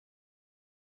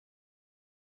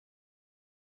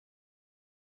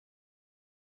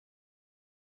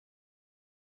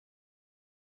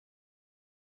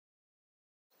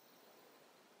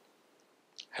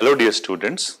Hello dear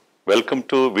students, welcome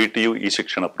to VTU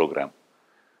e-Shikshana program.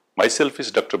 Myself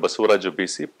is Dr. Basavaraju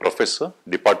BC, Professor,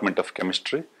 Department of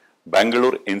Chemistry,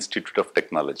 Bangalore Institute of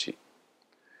Technology.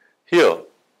 Here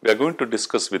we are going to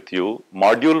discuss with you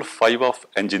Module 5 of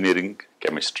Engineering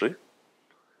Chemistry.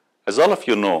 As all of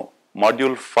you know,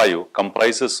 Module 5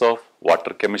 comprises of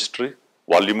water chemistry,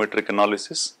 volumetric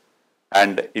analysis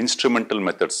and instrumental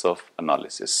methods of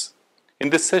analysis. In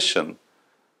this session,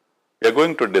 we are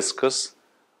going to discuss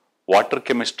water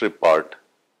chemistry part,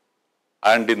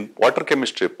 and in water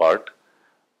chemistry part,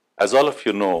 as all of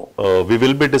you know, we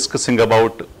will be discussing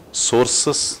about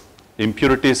sources,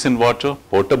 impurities in water,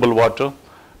 potable water,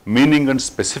 meaning and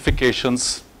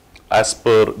specifications as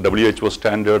per WHO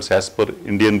standards, as per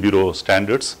Indian Bureau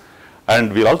standards,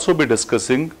 and we'll also be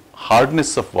discussing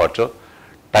hardness of water,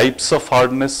 types of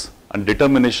hardness and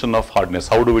determination of hardness.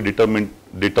 How do we determine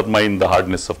the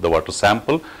hardness of the water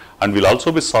sample? And we'll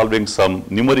also be solving some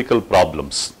numerical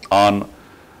problems on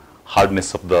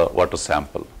hardness of the water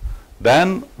sample.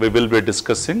 Then we will be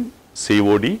discussing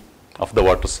COD of the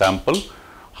water sample,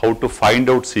 how to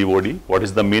find out COD, what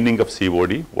is the meaning of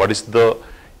COD, what is the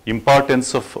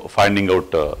importance of finding out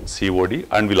COD,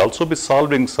 and we'll also be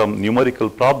solving some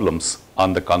numerical problems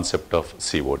on the concept of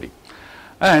COD.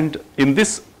 And in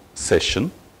this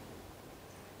session,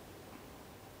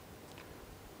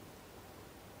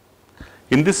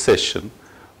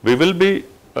 we will be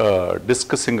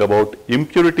discussing about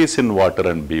impurities in water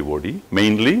and BOD,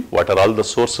 mainly what are all the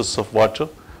sources of water,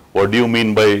 what do you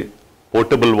mean by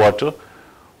potable water,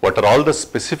 what are all the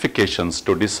specifications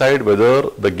to decide whether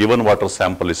the given water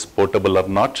sample is potable or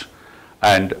not,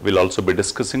 and we'll also be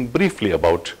discussing briefly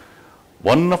about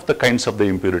one of the kinds of the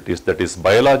impurities, that is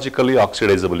biologically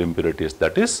oxidizable impurities,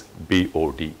 that is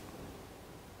BOD.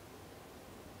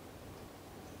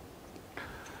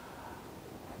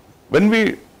 When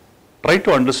we try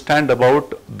to understand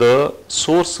about the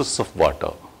sources of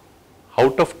water,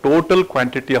 out of total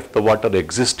quantity of the water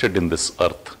existed in this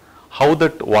earth, how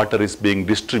that water is being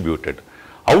distributed,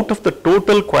 out of the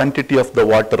total quantity of the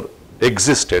water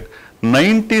existed,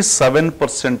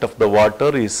 97% of the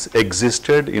water is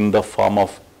existed in the form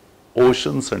of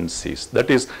oceans and seas. That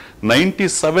is,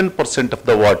 97% of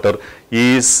the water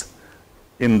is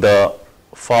in the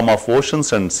form of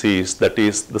oceans and seas, that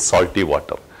is the salty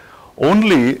water.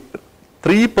 Only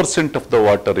 3% of the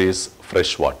water is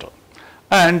fresh water,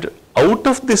 and out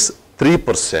of this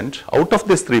 3%,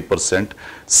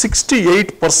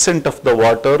 68% of the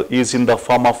water is in the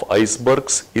form of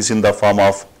icebergs, is in the form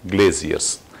of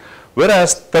glaciers,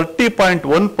 whereas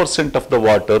 30.1% of the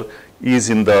water is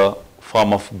in the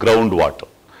form of groundwater,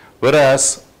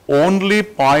 whereas only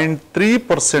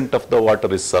 0.3% of the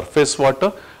water is surface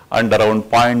water and around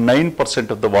 0.9%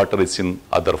 of the water is in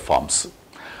other forms.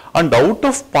 And out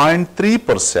of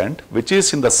 0.3%, which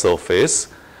is in the surface,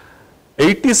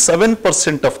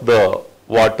 87% of the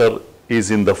water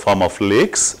is in the form of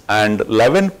lakes and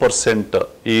 11%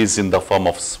 is in the form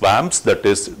of swamps, that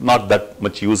is not that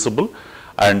much usable,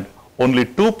 and only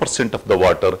 2% of the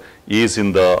water is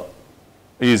in the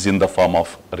form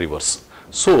of rivers.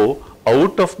 So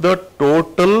out of the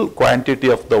total quantity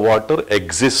of the water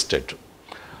existed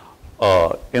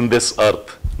in this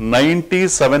earth,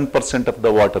 97% of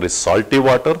the water is salty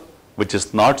water, which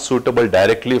is not suitable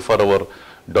directly for our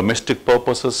domestic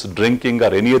purposes, drinking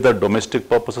or any other domestic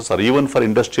purposes, or even for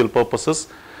industrial purposes,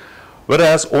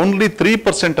 whereas only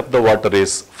 3% of the water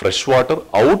is fresh water.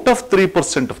 Out of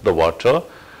 3% of the water,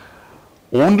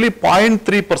 only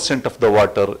 0.3% of the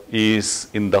water is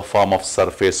in the form of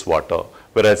surface water,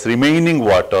 whereas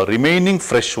remaining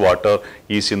fresh water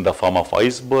is in the form of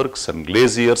icebergs and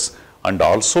glaciers and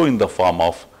also in the form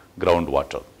of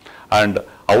groundwater. And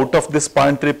out of this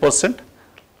 0.3%,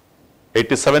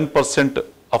 87%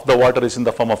 of the water is in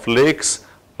the form of lakes,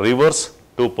 rivers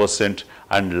 2%,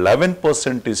 and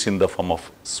 11% is in the form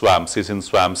of swamps. It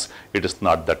is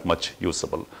not that much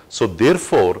usable. So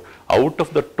therefore, out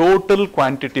of the total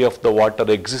quantity of the water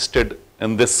existed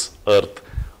in this earth,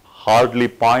 hardly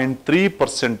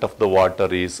 0.3% of the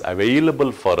water is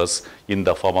available for us in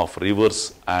the form of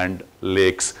rivers and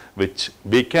lakes, which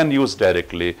we can use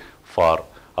directly for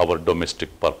our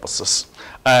domestic purposes.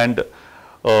 And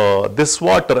this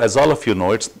water, as all of you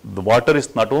know, the water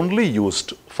is not only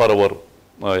used for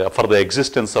for the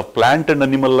existence of plant and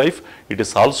animal life, it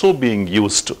is also being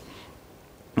used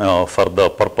for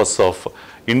the purpose of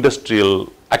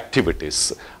industrial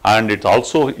activities, and it's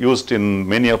also used in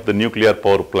many of the nuclear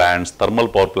power plants, thermal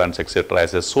power plants, etc.,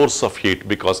 as a source of heat,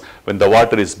 because when the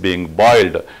water is being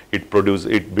boiled,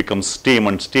 it becomes steam,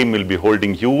 and steam will be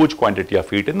holding huge quantity of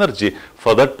heat energy.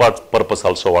 For that purpose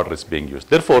also water is being used.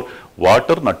 Therefore,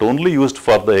 water not only used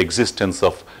for the existence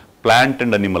of plant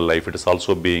and animal life, it is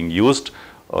also being used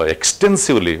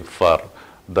extensively for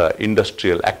the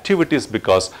industrial activities,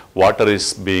 because water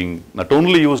is being not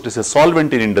only used as a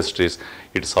solvent in industries,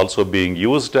 it is also being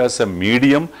used as a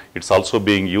medium, it is also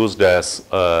being used as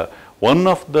one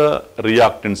of the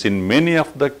reactants in many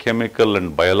of the chemical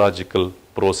and biological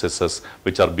processes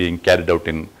which are being carried out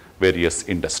in various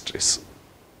industries.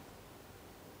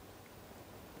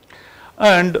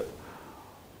 And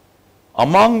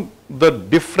among the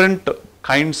different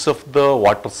kinds of the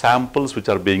water samples which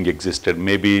are being existed,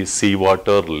 maybe sea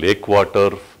water, lake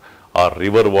water or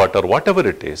river water, whatever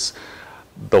it is,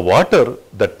 the water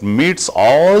that meets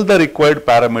all the required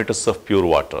parameters of pure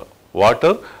water,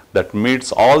 water that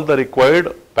meets all the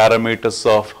required parameters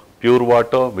of pure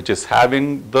water, which is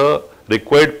having the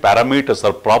required parameters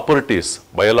or properties,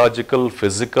 biological,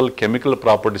 physical, chemical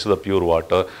properties of the pure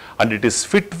water, and it is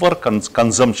fit for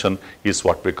consumption, is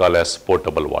what we call as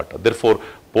potable water. Therefore,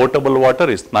 potable water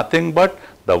is nothing but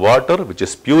the water which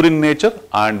is pure in nature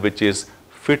and which is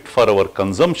fit for our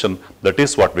consumption. That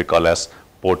is what we call as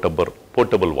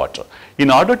potable water. In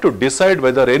order to decide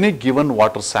whether any given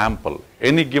water sample,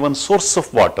 any given source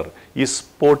of water is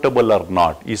potable or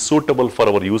not, is suitable for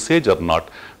our usage or not,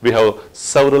 we have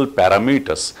several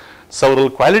parameters, several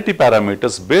quality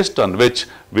parameters based on which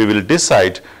we will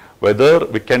decide whether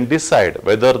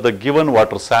the given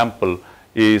water sample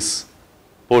is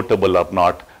potable or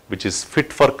not, which is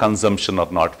fit for consumption or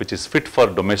not, which is fit for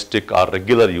domestic or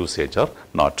regular usage or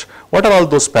not. What are all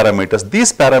those parameters?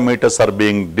 These parameters are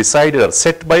being decided or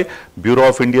set by Bureau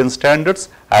of Indian Standards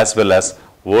as well as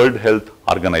World Health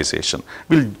Organization.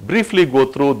 We will briefly go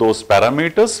through those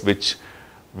parameters which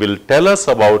will tell us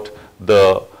about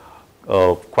the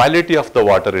quality of the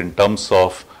water in terms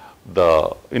of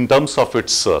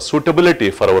its suitability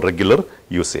for our regular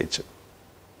usage.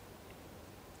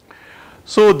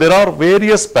 So, there are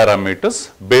various parameters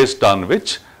based on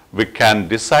which we can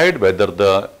decide whether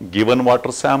the given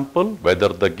water sample, whether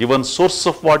the given source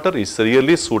of water is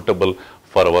really suitable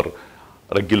for our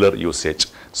regular usage.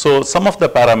 So, some of the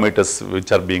parameters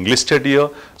which are being listed here.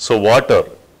 So, water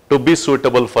to be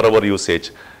suitable for our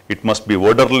usage, it must be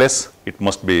odorless, it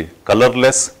must be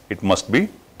colorless, it must be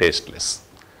tasteless.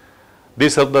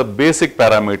 These are the basic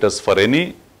parameters for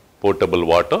any potable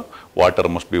water. Water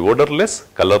must be odorless,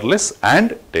 colorless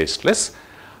and tasteless.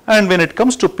 And when it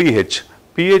comes to pH,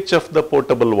 pH of the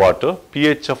potable water,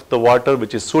 pH of the water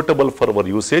which is suitable for our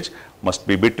usage must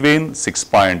be between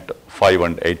 6.5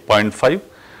 and 8.5,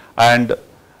 and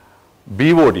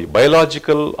BOD,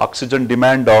 biological oxygen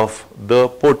demand of the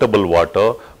potable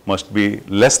water, must be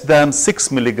less than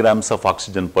 6 milligrams of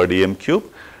oxygen per dm cube.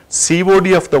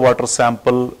 COD of the water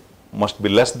sample must be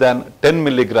less than 10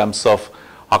 milligrams of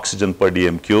oxygen per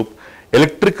dm cube.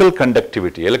 Electrical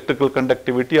conductivity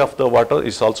of the water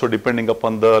is also depending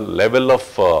upon the level of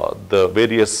the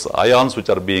various ions which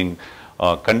are being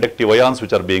conductive ions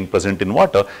which are being present in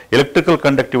water. Electrical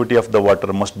conductivity of the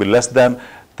water must be less than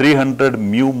 300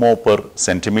 mu mole per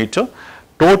centimeter.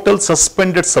 Total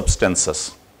suspended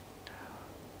substances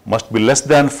must be less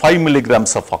than 5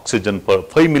 milligrams of oxygen per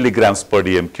 5 milligrams per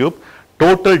dm cube.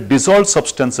 Total dissolved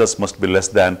substances must be less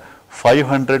than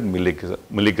 500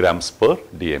 milligrams per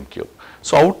dm cube.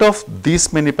 So, out of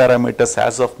these many parameters,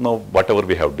 as of now whatever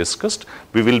we have discussed,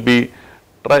 we will be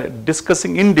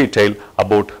discussing in detail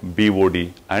about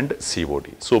BOD and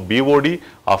COD. So, BOD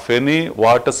of any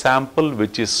water sample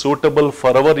which is suitable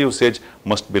for our usage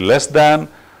must be less than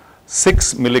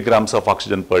 6 milligrams of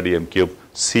oxygen per dm cube.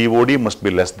 COD must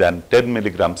be less than 10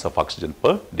 milligrams of oxygen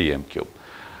per dm cube.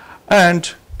 And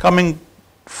coming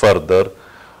further,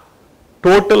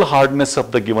 total hardness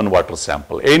of the given water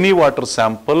sample. Any water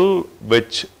sample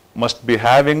which must be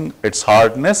having its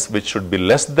hardness which should be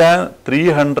less than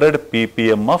 300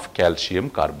 ppm of calcium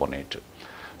carbonate.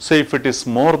 So, if it is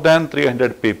more than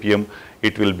 300 ppm,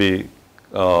 it will be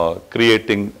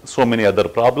creating so many other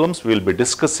problems. We will be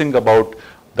discussing about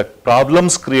the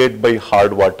problems created by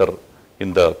hard water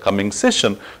in the coming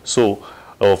session. So,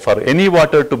 for any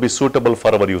water to be suitable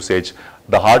for our usage,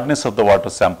 the hardness of the water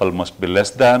sample must be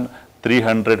less than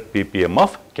 300 ppm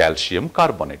of calcium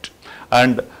carbonate,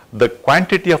 and the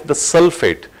quantity of the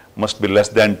sulfate must be less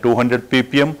than 200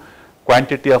 ppm,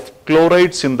 quantity of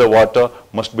chlorides in the water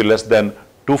must be less than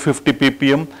 250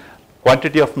 ppm,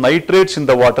 quantity of nitrates in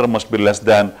the water must be less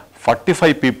than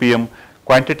 45 ppm,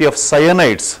 quantity of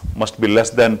cyanides must be less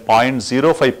than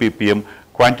 0.05 ppm,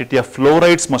 quantity of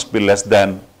fluorides must be less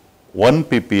than 1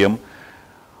 ppm,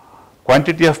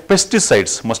 quantity of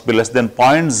pesticides must be less than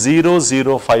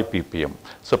 0.005 ppm.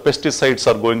 So pesticides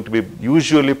are going to be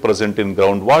usually present in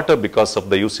groundwater because of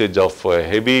the usage of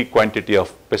heavy quantity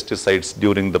of pesticides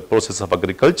during the process of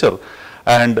agriculture,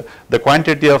 and the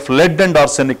quantity of lead and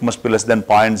arsenic must be less than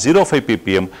 0.05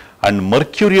 ppm, and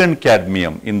mercury and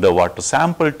cadmium in the water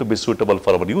sample to be suitable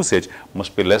for our usage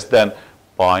must be less than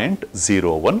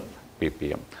 0.01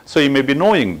 ppm. So you may be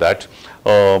knowing that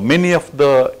many of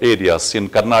the areas in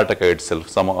Karnataka itself,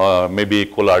 some maybe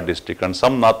Kolar district and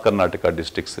some North Karnataka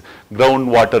districts,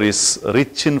 groundwater is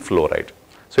rich in fluoride.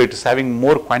 So it is having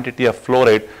more quantity of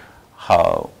fluoride,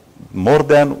 more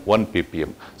than 1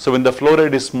 ppm. So when the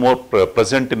fluoride is more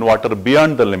present in water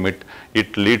beyond the limit,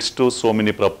 it leads to so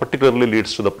many, particularly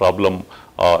leads to the problem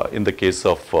in the case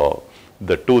of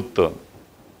the tooth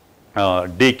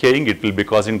decaying. It will be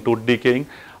causing tooth decaying,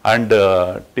 and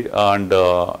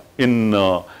in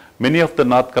many of the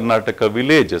North Karnataka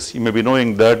villages, you may be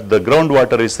knowing that the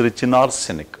groundwater is rich in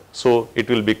arsenic. So it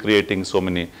will be creating so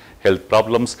many health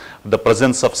problems. The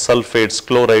presence of sulfates,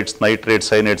 chlorides, nitrates,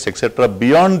 cyanides, etc.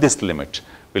 beyond this limit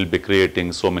will be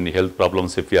creating so many health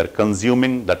problems if we are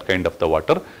consuming that kind of the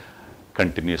water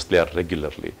continuously or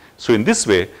regularly. So in this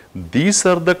way, these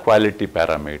are the quality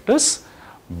parameters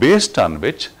based on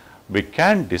which we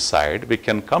can decide, we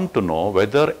can come to know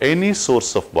whether any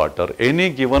source of water, any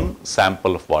given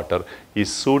sample of water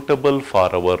is suitable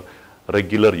for our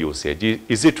regular usage.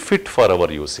 Is it fit for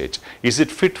our usage? Is it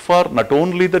fit for not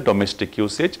only the domestic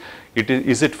usage?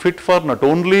 Is it fit for not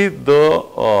only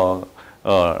the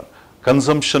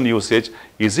consumption usage?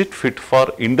 Is it fit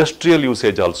for industrial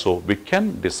usage also? We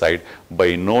can decide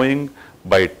by knowing,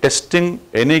 by testing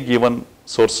any given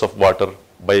source of water,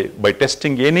 by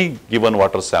testing any given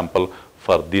water sample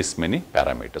for these many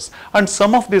parameters. And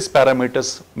some of these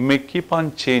parameters may keep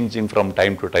on changing from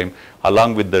time to time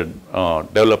along with the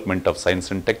development of science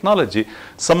and technology.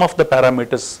 Some of the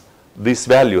parameters, these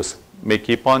values may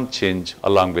keep on change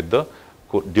along with the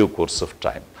due course of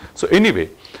time. So anyway,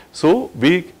 so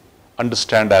we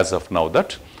understand as of now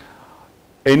that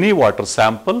any water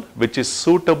sample which is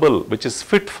suitable, which is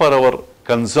fit for our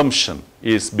consumption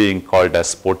is being called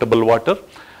as potable water,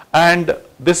 and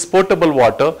this potable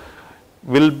water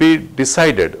will be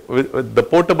decided with the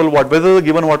potable water, whether the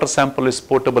given water sample is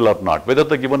potable or not, whether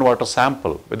the given water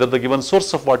sample, whether the given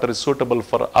source of water is suitable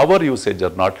for our usage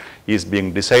or not, is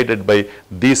being decided by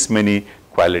these many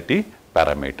quality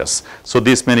parameters. So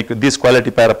these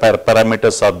quality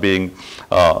parameters are being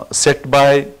set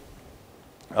by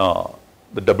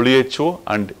the WHO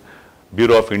and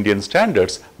Bureau of Indian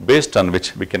Standards, based on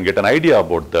which we can get an idea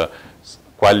about the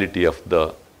quality of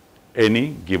the any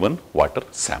given water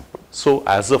sample. So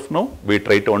as of now, we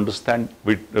try to understand,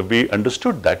 we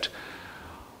understood that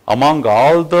among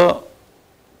all the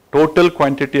total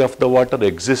quantity of the water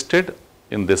existed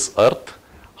in this earth,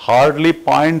 hardly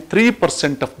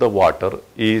 0.3% of the water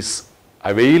is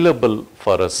available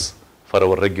for us for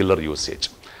our regular usage.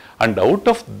 And out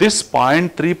of this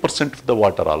 0.3% of the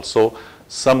water also,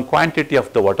 some quantity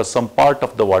of the water, some part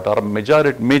of the water, or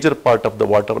major part of the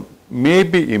water may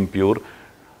be impure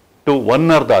to one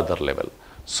or the other level.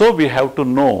 So we have to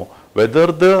know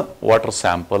whether the water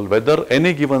sample, whether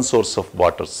any given source of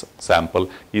water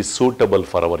sample is suitable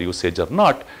for our usage or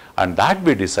not, and that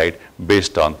we decide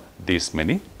based on these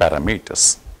many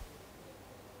parameters.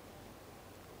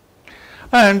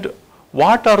 And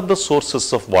what are the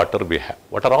sources of water we have?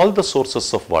 What are all the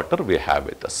sources of water we have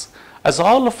with us? As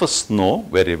all of us know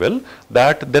very well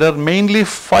that there are mainly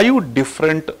 5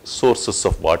 different sources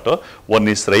of water. One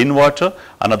is rainwater,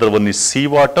 another one is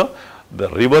seawater, the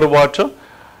river water,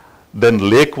 then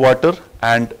lake water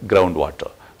and groundwater.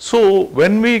 So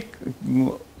when we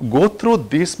go through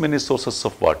these many sources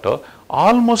of water,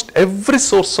 almost every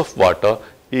source of water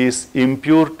is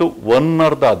impure to one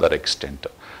or the other extent.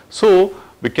 So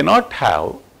we cannot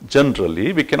have,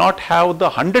 generally, we cannot have the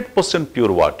 100%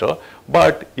 pure water,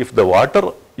 but if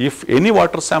any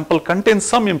water sample contains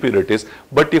some impurities,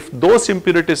 but if those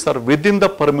impurities are within the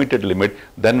permitted limit,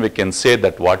 then we can say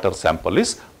that water sample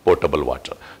is potable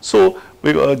water. So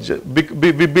we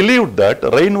believe that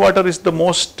rainwater is the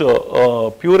most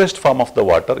purest form of the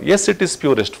water. Yes, it is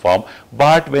purest form,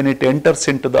 but when it enters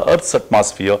into the Earth's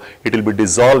atmosphere, it will be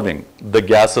dissolving the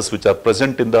gases which are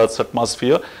present in the Earth's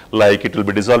atmosphere, like it will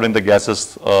be dissolving the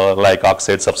gases like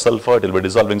oxides of sulfur, it will be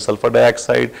dissolving sulfur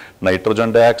dioxide,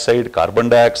 nitrogen dioxide, carbon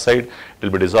dioxide, it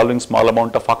will be dissolving small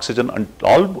amount of oxygen, and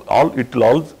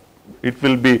it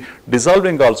will be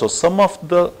dissolving also some of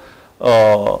the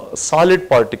solid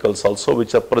particles also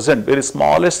which are present, very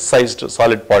smallest sized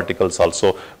solid particles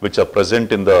also which are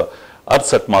present in the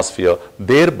Earth's atmosphere.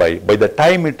 Thereby, by the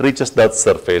time it reaches the Earth's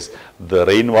surface, the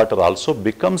rainwater also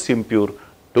becomes impure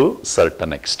to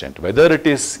certain extent. Whether it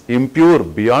is impure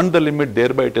beyond the limit,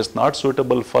 thereby it is not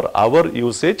suitable for our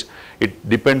usage, it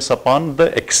depends upon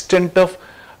the extent of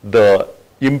the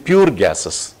impure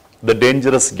gases, the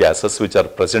dangerous gases which are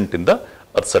present in the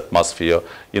Earth's atmosphere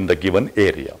in the given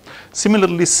area.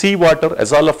 Similarly, seawater,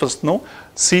 as all of us know,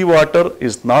 seawater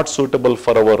is not suitable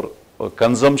for our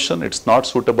consumption. It's not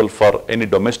suitable for any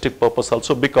domestic purpose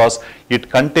also because it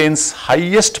contains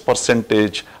highest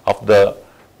percentage of the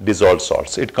dissolved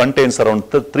salts. It contains around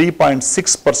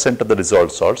 3.6% of the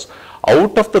dissolved salts.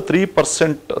 Out of the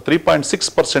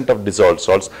 3.6% of dissolved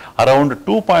salts, around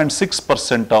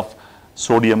 2.6% of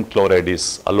sodium chloride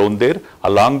is alone there.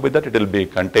 Along with that, it will be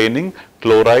containing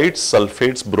chlorides,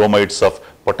 sulfates, bromides of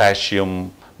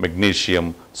potassium,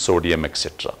 magnesium, sodium,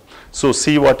 etc. So,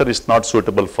 seawater is not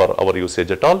suitable for our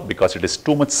usage at all because it is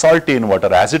too much salty in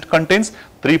water, as it contains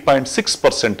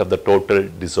 3.6% of the total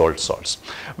dissolved salts.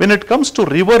 When it comes to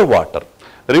river water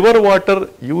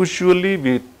usually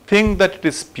we think that it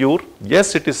is pure.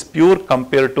 Yes, it is pure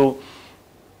compared to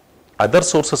other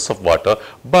sources of water,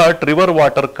 but river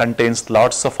water contains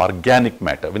lots of organic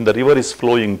matter. When the river is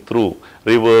flowing through,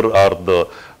 river or the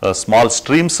small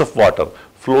streams of water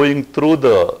flowing through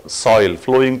the soil,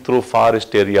 flowing through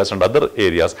forest areas and other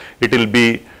areas, it will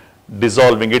be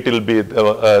dissolving, it will be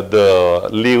the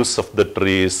leaves of the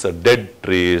trees, dead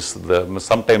trees,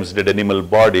 sometimes dead animal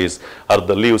bodies or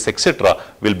the leaves, etc.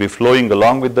 will be flowing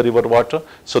along with the river water.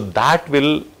 So that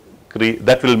will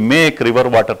make river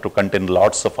water to contain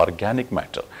lots of organic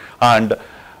matter, and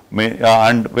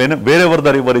wherever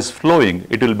the river is flowing,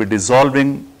 it will be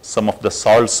dissolving some of the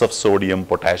salts of sodium,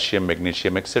 potassium,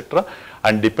 magnesium, etc.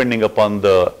 And depending upon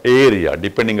the area,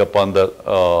 depending upon the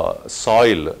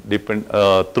soil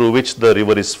through which the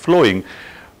river is flowing,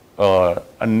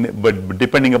 but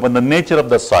depending upon the nature of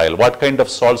the soil, what kind of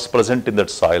salts present in that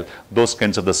soil, those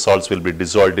kinds of the salts will be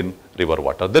dissolved in river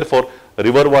water. Therefore,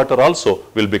 river water also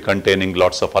will be containing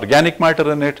lots of organic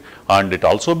matter in it, and it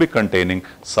also be containing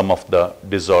some of the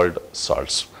dissolved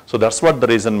salts. So that's what the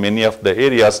reason many of the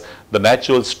areas, the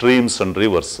natural streams and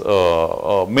rivers,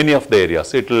 many of the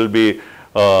areas, it will be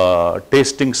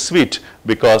tasting sweet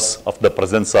because of the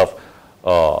presence of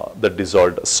the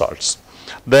dissolved salts.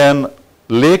 Then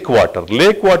lake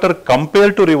water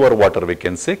compared to river water, we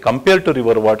can say, compared to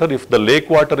river water, if the lake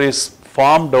water is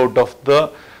formed out of the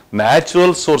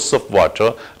natural source of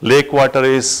water, lake water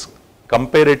is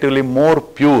comparatively more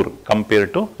pure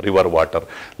compared to river water.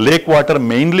 Lake water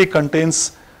mainly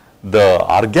contains the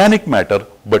organic matter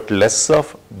but less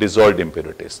of dissolved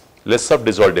impurities,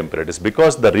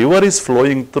 because the river is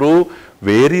flowing through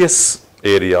various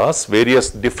areas,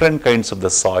 various different kinds of the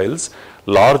soils,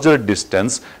 larger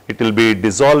distance, it will be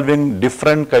dissolving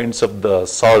different kinds of the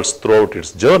salts throughout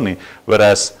its journey,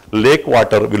 whereas lake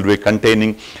water will be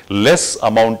containing less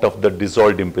amount of the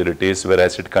dissolved impurities,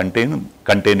 whereas it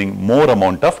containing more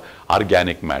amount of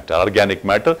organic matter. Organic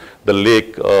matter, the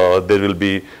lake, there will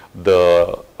be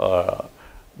the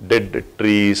dead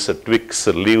trees, twigs,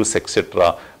 leaves,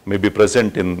 etc. may be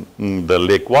present in the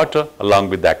lake water along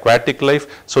with the aquatic life.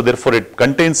 So therefore, it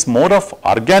contains more of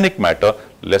organic matter,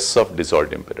 less of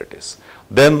dissolved impurities.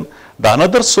 Then the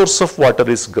another source of water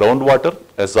is groundwater.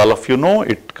 As all of you know,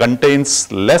 it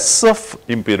contains less of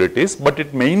impurities, but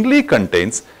it mainly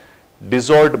contains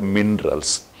dissolved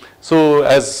minerals. So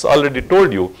as already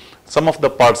told you, some of the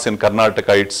parts in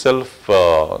Karnataka itself,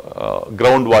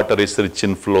 groundwater is rich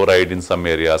in fluoride in some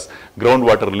areas,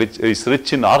 groundwater is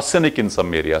rich in arsenic in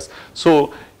some areas.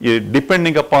 So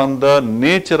depending upon the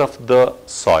nature of the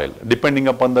soil, depending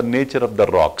upon the nature of the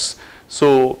rocks,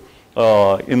 so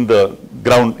in the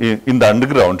ground, in the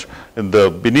underground,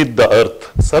 beneath the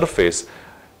earth surface,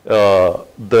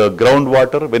 the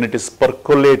groundwater, when it is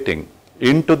percolating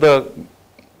into the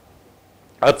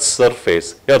Earth's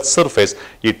surface,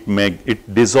 it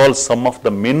dissolves some of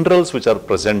the minerals which are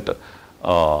present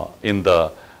in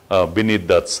the beneath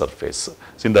the Earth's surface.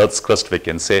 So in the Earth's crust, we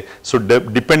can say. So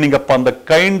depending upon the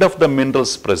kind of the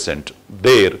minerals present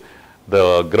there,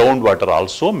 the groundwater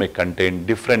also may contain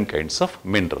different kinds of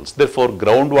minerals. Therefore,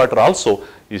 groundwater also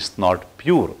is not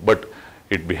pure, but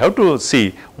we have to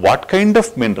see what kind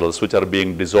of minerals which are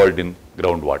being dissolved in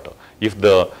groundwater. If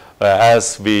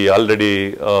as we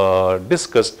already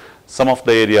discussed, some of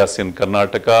the areas in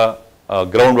Karnataka,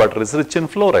 groundwater is rich in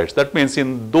fluorides. That means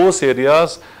in those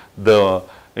areas, beneath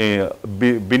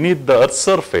the earth's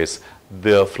surface,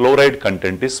 the fluoride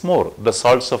content is more. The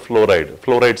salts of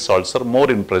fluoride salts are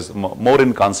more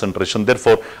in concentration.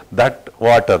 Therefore, that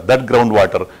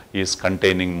groundwater is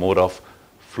containing more of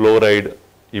fluoride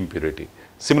impurity.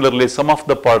 Similarly, some of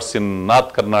the parts in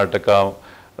North Karnataka,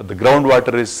 the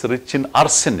groundwater is rich in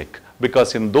arsenic,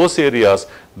 because in those areas,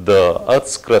 the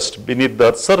earth's crust beneath the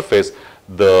earth's surface,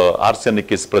 the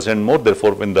arsenic is present more.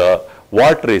 Therefore, when the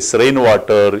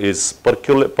rainwater is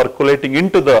percolating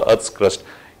into the earth's crust,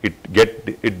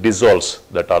 it dissolves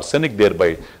that arsenic,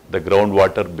 thereby the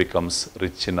groundwater becomes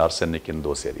rich in arsenic in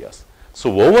those areas.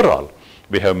 So overall,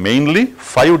 we have mainly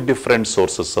 5 different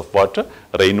sources of water: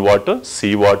 rainwater,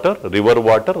 seawater, river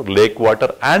water, lake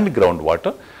water and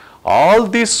groundwater. All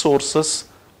these sources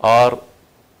are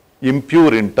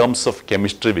impure in terms of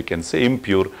chemistry, we can say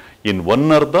impure in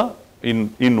one or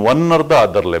the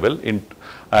other level.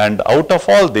 And out of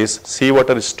all this,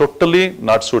 seawater is totally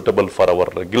not suitable for our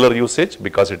regular usage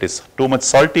because it is too much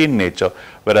salty in nature,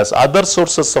 whereas other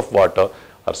sources of water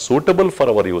are suitable for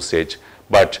our usage,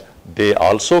 but they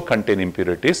also contain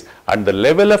impurities, and the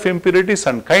level of impurities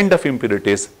and kind of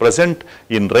impurities present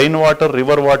in rainwater,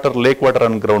 river water, lake water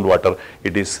and groundwater,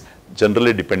 it is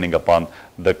generally depending upon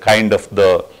the kind of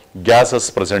the gases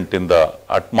present in the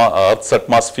Earth's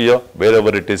atmosphere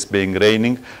wherever it is being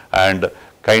raining, and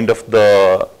kind of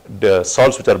the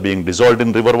salts which are being dissolved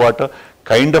in river water,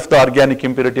 kind of the organic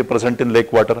impurity present in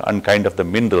lake water, and kind of the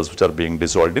minerals which are being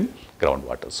dissolved in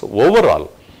groundwater. So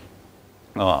overall,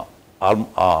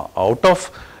 out of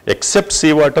except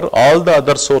seawater, all the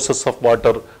other sources of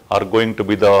water are going to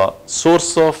be the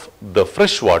source of the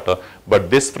fresh water,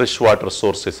 but this fresh water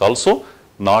source is also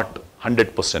not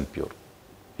 100% pure.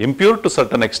 Impure to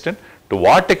certain extent. To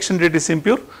what extent it is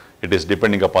impure? It is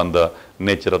depending upon the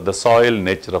nature of the soil,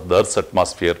 nature of the earth's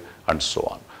atmosphere and so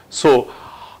on. So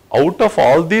out of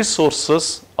all these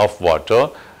sources of water,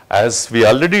 as we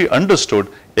already understood,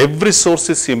 every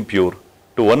source is impure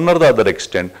to one or the other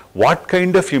extent. What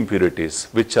kind of impurities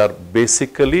which are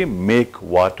basically make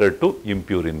water to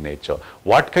impure in nature?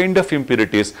 What kind of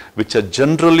impurities which are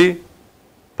generally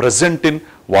present in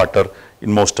water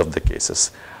in most of the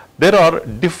cases? There are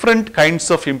different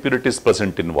kinds of impurities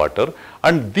present in water,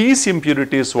 and these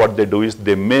impurities, what they do is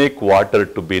they make water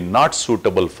to be not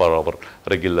suitable for our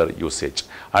regular usage,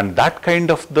 and that kind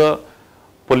of the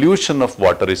pollution of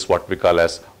water is what we call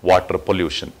as water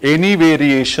pollution. Any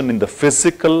variation in the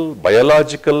physical,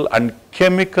 biological and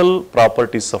chemical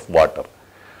properties of water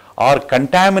or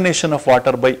contamination of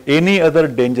water by any other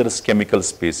dangerous chemical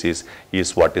species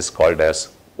is what is called as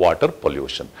water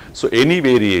pollution. So any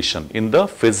variation in the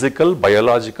physical,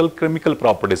 biological, chemical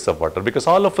properties of water, because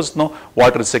all of us know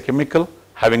water is a chemical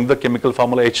having the chemical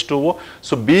formula H2O.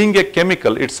 So being a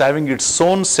chemical, it's having its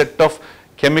own set of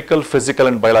chemical, physical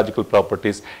and biological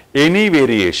properties. Any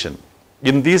variation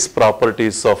in these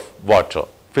properties of water,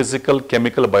 physical,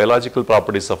 chemical, biological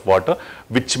properties of water,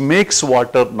 which makes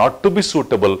water not to be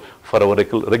suitable for our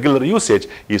regular usage,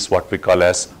 is what we call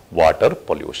as water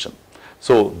pollution.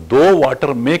 So though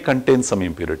water may contain some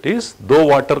impurities,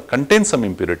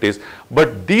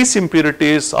 but these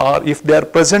impurities are, if they are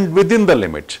present within the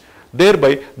limit,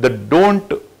 thereby they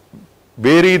don't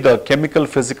vary the chemical,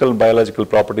 physical, biological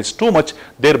properties too much,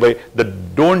 thereby they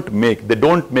don't make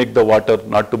the water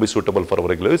not to be suitable for our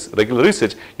regular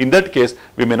usage. In that case,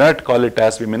 we may not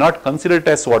consider it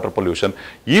as water pollution.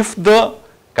 If the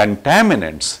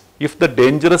contaminants, if the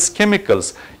dangerous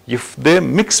chemicals, if they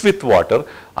mix with water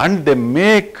and they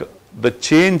make the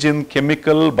change in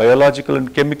chemical, biological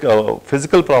and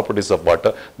physical properties of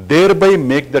water, thereby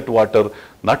make that water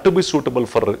not to be suitable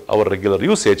for our regular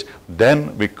usage,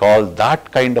 then we call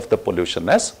that kind of the pollution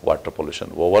as water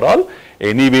pollution. Overall,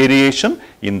 any variation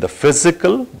in the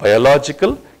physical,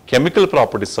 biological, chemical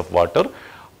properties of water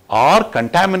or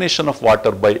contamination of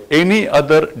water by any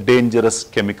other dangerous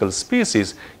chemical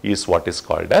species is what is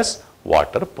called as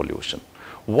water pollution.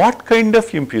 What kind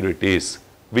of impurities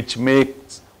which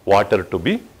makes water to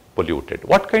be polluted?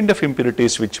 What kind of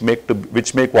impurities which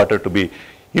make water to be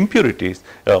polluted?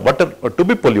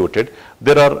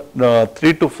 There are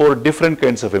 3 to 4 different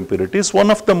kinds of impurities.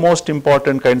 One of the most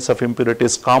important kinds of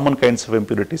impurities, common kinds of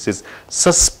impurities, is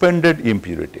suspended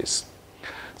impurities.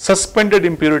 Suspended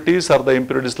impurities are the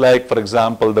impurities like, for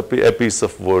example, a piece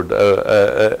of wood,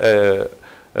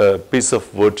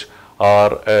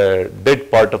 or a dead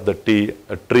part of the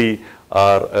tree,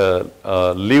 or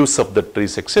leaves of the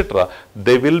trees, etc.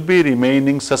 They will be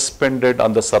remaining suspended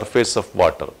on the surface of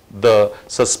water. The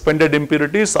suspended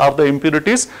impurities are the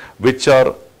impurities which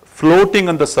are floating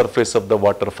on the surface of the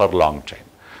water for a long time.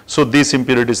 So these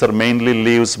impurities are mainly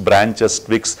leaves, branches,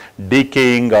 twigs,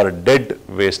 decaying or dead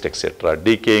waste, etc.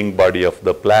 Decaying body of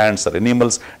the plants or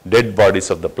animals, dead bodies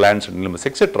of the plants and animals,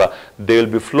 etc. They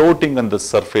will be floating on the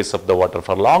surface of the water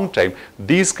for a long time.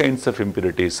 These kinds of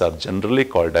impurities are generally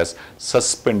called as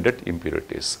suspended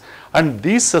impurities. And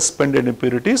these suspended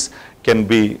impurities can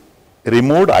be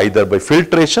removed either by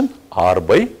filtration or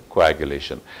by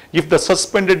coagulation. If the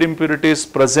suspended impurities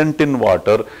present in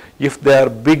water, if they are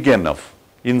big enough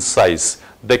in size,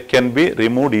 they can be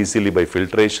removed easily by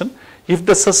filtration. If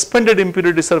the suspended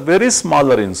impurities are very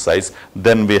smaller in size,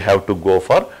 then we have to go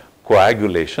for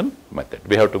coagulation method.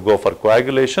 We have to go for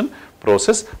coagulation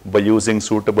process. By using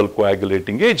suitable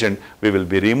coagulating agent, we will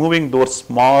be removing those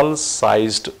small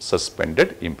sized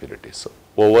suspended impurities. So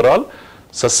overall,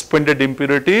 suspended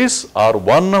impurities are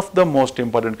one of the most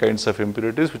important kinds of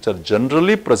impurities which are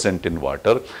generally present in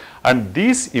water, and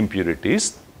these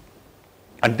impurities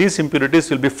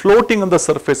will be floating on the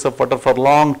surface of water for a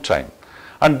long time.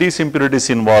 And these impurities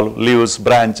involve leaves,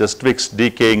 branches, twigs,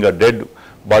 decaying or dead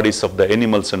bodies of the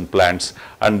animals and plants,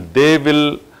 and they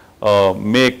will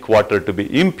make water to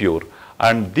be impure.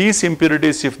 And these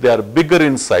impurities, if they are bigger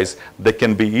in size, they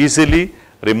can be easily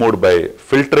removed by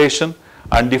filtration,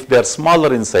 and if they are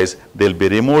smaller in size, they will be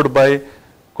removed by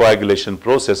coagulation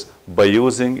process by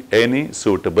using any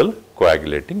suitable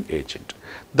coagulating agent.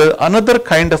 Another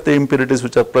kind of the impurities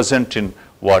which are present in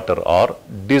water are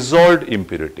dissolved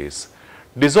impurities.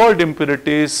 Dissolved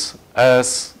impurities,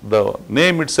 as the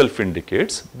name itself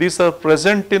indicates, these are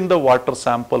present in the water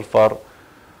sample for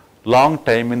long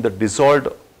time in the dissolved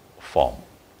form.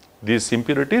 These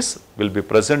impurities will be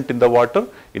present in the water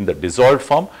in the dissolved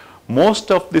form.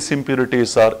 Most of these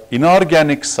impurities are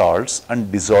inorganic salts and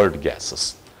dissolved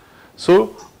gases.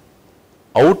 So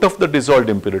out of the dissolved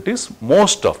impurities, more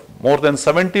than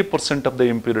 70% of the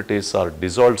impurities are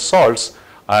dissolved salts,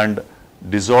 and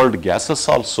dissolved gases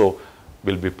also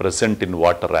will be present in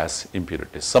water as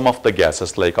impurities. Some of the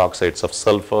gases like oxides of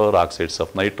sulfur, oxides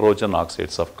of nitrogen,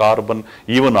 oxides of carbon,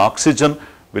 even oxygen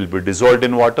will be dissolved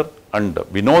in water, and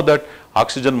we know that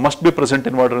oxygen must be present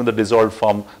in water in the dissolved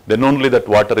form, then only that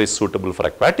water is suitable for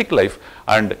aquatic life.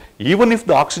 And even if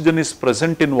the oxygen is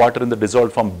present in water in the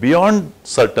dissolved form beyond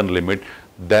certain limit,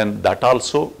 then that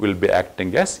also will be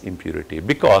acting as impurity,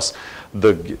 because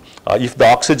if the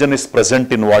oxygen is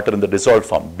present in water in the dissolved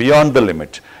form beyond the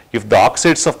limit, if the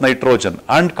oxides of nitrogen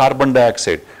and carbon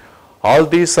dioxide, all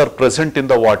these are present in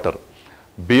the water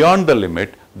beyond the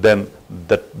limit, then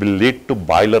that will lead to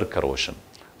boiler corrosion.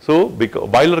 So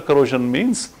boiler corrosion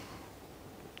means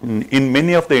in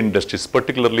many of the industries,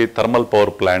 particularly thermal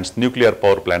power plants, nuclear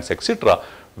power plants, etc.,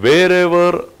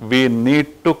 wherever we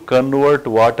need to convert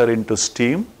water into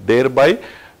steam, thereby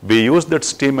we use that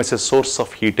steam as a source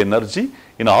of heat energy.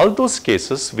 In all those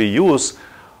cases, we use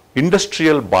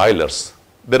industrial boilers.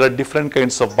 There are different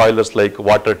kinds of boilers like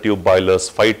water tube boilers,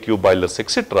 five tube boilers,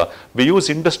 etc. We use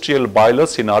industrial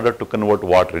boilers in order to convert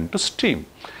water into steam.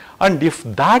 And if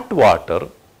that water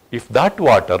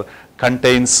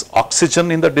contains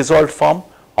oxygen in the dissolved form,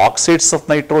 oxides of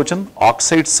nitrogen,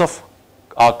 oxides of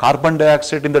carbon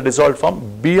dioxide in the dissolved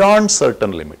form beyond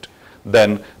certain limit,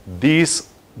 then these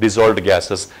dissolved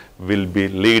gases will be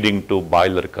leading to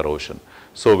boiler corrosion.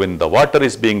 So when the water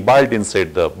is being boiled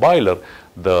inside the boiler,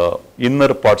 the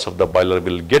inner parts of the boiler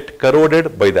will get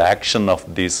corroded by the action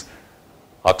of these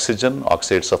oxygen,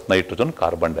 oxides of nitrogen,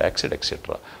 carbon dioxide,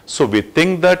 etc. So we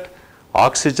think that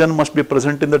oxygen must be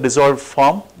present in the dissolved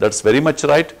form. That's very much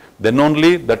right. Then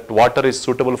only that water is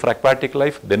suitable for aquatic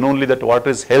life. Then only that water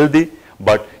is healthy.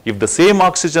 But if the same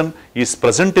oxygen is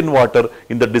present in water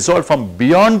in the dissolved form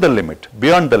beyond the limit,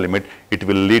 it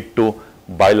will lead to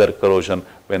boiler corrosion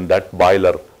when that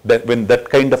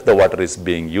kind of the water is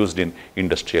being used in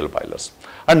industrial boilers.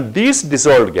 And these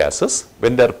dissolved gases,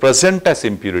 when they are present as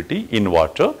impurity in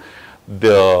water,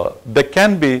 they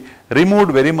can be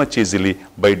removed very much easily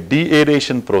by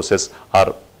deaeration process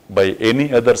or by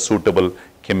any other suitable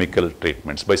chemical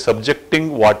treatments. By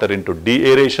subjecting water into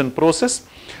deaeration process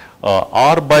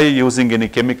or by using any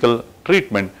chemical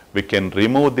treatment, we can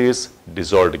remove these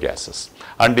dissolved gases.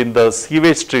 And in the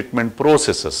sewage treatment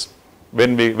processes,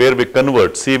 where we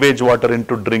convert sewage water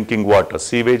into drinking water,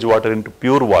 sewage water into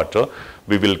pure water,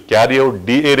 we will carry out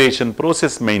deaeration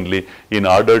process mainly in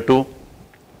order to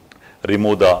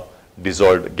remove the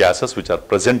dissolved gases which are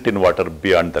present in water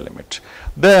beyond the limit.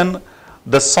 Then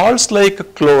the salts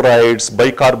like chlorides,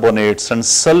 bicarbonates and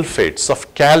sulfates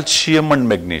of calcium and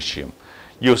magnesium.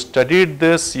 You studied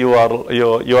this, you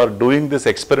are doing this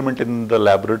experiment in the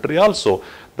laboratory also.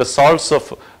 The salts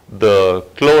of the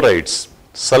chlorides,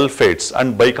 sulfates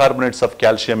and bicarbonates of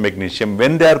calcium, magnesium,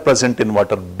 when they are present in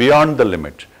water beyond the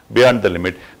limit,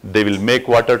 they will make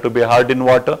water to be hard in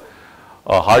water,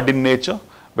 hard in nature.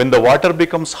 When the water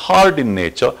becomes hard in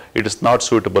nature, it is not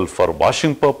suitable for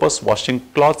washing purpose, washing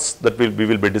cloths, that we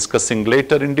will be discussing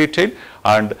later in detail,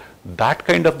 and that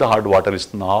kind of the hard water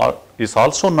is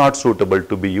also not suitable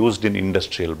to be used in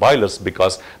industrial boilers,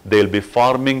 because they will be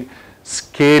forming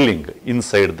scaling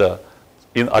inside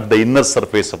at the inner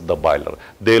surface of the boiler.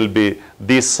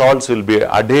 These salts will be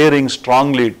adhering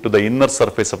strongly to the inner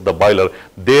surface of the boiler,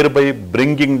 thereby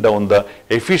bringing down the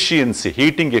efficiency,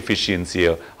 heating efficiency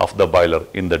of the boiler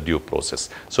in the due process.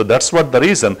 So that's what the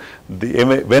reason,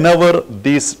 whenever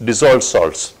these dissolved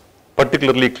salts,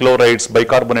 particularly chlorides,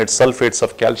 bicarbonates, sulfates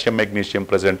of calcium, magnesium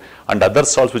present, and other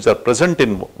salts which are present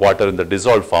in water in the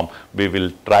dissolved form, we will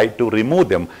try to remove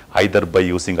them either by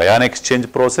using ion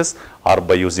exchange process, or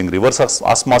by using reverse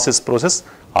osmosis process,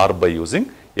 or by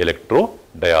using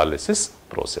electrodialysis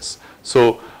process.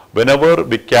 So whenever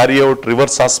we carry out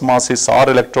reverse osmosis or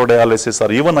electrodialysis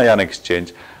or even ion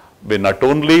exchange, we not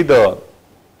only the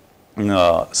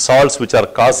salts which are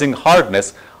causing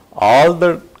hardness, all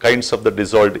the kinds of the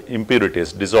dissolved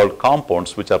impurities, dissolved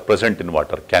compounds which are present in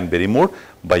water can be removed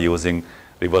by using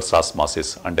reverse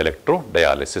osmosis and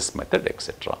electrodialysis method,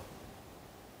 etc.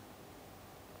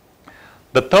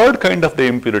 The third kind of the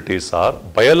impurities are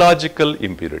biological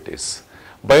impurities.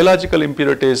 Biological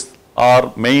impurities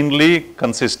are mainly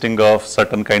consisting of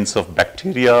certain kinds of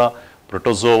bacteria,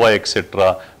 protozoa,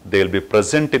 etc. They will be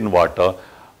present in water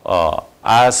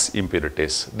as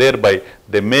impurities. Thereby,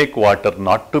 they make water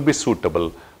not to be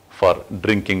suitable for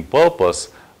drinking purpose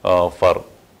for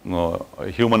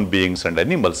human beings and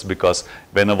animals, because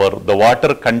whenever the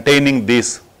water containing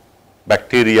these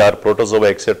bacteria or protozoa,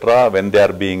 etc., when they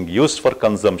are being used for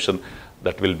consumption,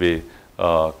 that will be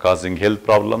causing health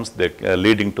problems,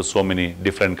 leading to so many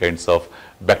different kinds of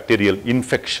bacterial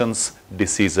infections,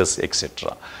 diseases,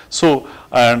 etc. So,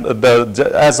 and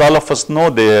as all of us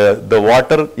know, the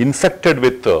water infected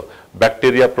with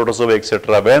bacteria, protozoa,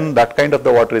 etc., when that kind of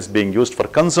the water is being used for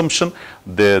consumption,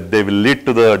 they will lead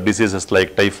to the diseases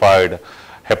like typhoid,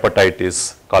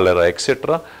 hepatitis, cholera,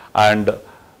 etc. And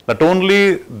not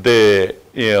only they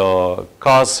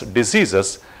cause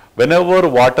diseases, whenever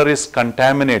water is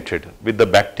contaminated with the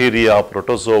bacteria,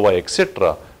 protozoa,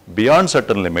 etc., beyond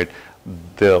certain limit,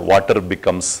 the water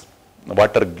becomes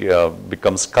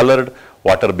colored,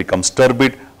 water becomes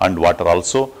turbid, and water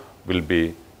also will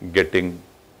be getting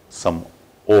some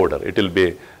odor. It will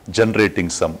be generating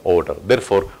some odor.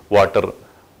 Therefore, water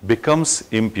becomes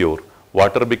impure.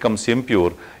 Water becomes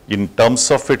impure in terms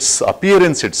of its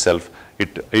appearance itself.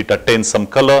 It attains some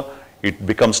color, it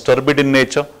becomes turbid in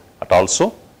nature, it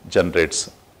also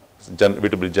generates,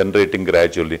 it will be generating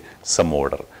gradually some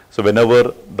odor. So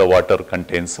whenever the water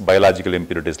contains biological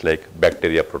impurities like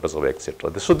bacteria, protozoa,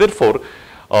 etc. So therefore,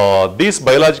 these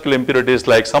biological impurities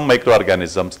like some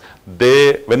microorganisms,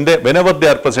 whenever they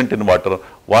are present in water,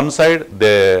 one side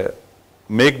they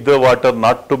make the water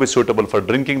not to be suitable for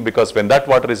drinking, because when that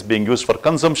water is being used for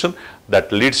consumption, that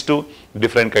leads to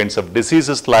different kinds of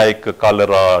diseases like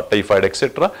cholera, typhoid,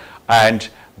 etc. And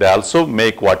they also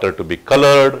make water to be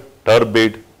colored,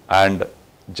 turbid, and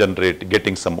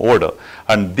getting some odor.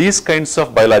 And these kinds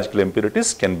of biological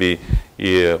impurities can be,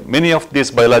 many of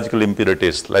these biological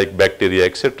impurities like bacteria,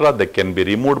 etc., they can be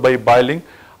removed by boiling,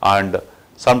 and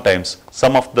sometimes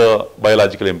some of the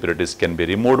biological impurities can be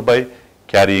removed by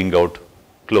carrying out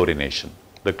chlorination.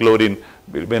 The chlorine,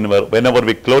 whenever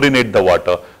we chlorinate the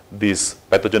water, these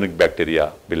pathogenic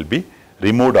bacteria will be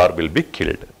removed or will be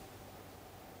killed.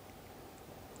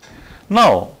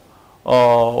 Now,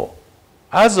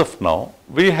 as of now,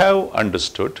 we have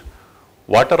understood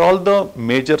what are all the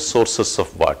major sources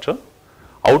of water.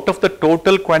 Out of the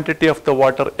total quantity of the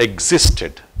water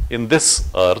existed in this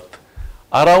earth,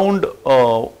 around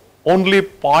only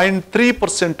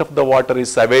 0.3% of the water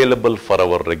is available for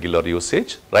our regular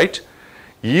usage, right?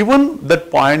 Even that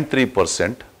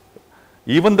 0.3%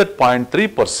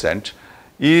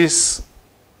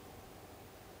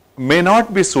 may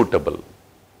not be suitable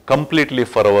completely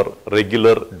for our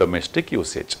regular domestic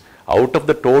usage. Out of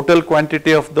the total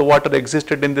quantity of the water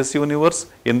existed in this universe,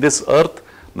 in this earth,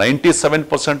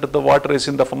 97% of the water is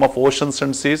in the form of oceans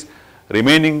and seas.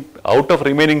 Out of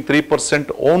remaining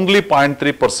 3%, only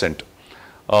 0.3%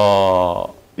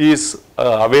 is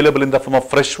available in the form of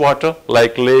fresh water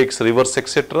like lakes, rivers,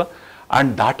 etc.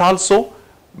 And that also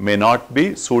may not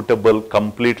be suitable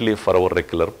completely for our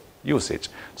regular usage.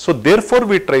 So therefore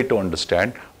we try to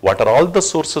understand what are all the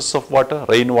sources of water,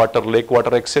 rainwater, lake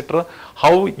water, etc.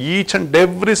 How each and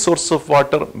every source of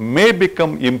water may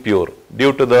become impure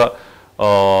due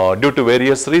to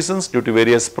various reasons, due to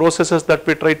various processes that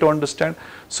we try to understand.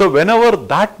 So whenever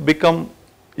that become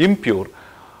impure,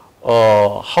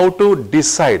 how to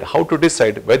decide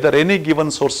whether any given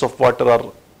source of water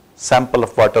or sample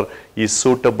of water is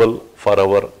suitable for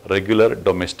our regular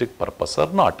domestic purpose or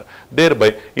not.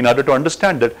 Thereby, in order to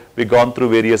understand that, we gone through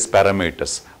various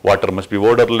parameters. Water must be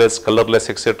odorless, colorless,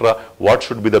 etc. What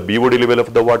should be the BOD level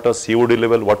of the water, COD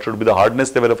level, what should be the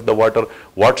hardness level of the water,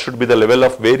 what should be the level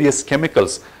of various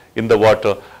chemicals in the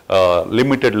water,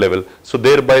 limited level. So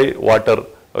thereby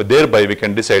we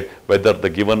can decide whether the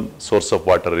given source of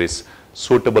water is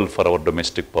suitable for our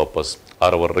domestic purpose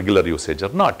or our regular usage or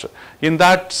not. In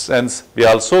that sense, we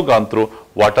also gone through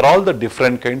what are all the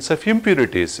different kinds of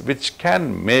impurities which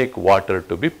can make water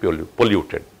to be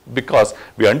polluted, because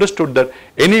we understood that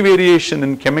any variation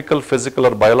in chemical, physical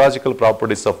or biological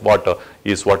properties of water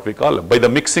is what we call, by the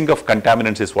mixing of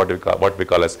contaminants, is what we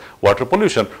call as water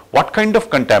pollution. What kind of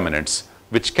contaminants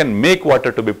which can make water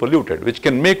to be polluted, which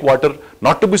can make water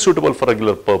not to be suitable for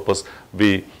regular purpose?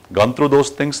 We gone through those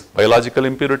things: biological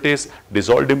impurities,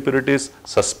 dissolved impurities,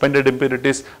 suspended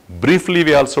impurities. Briefly,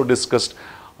 we also discussed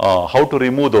how to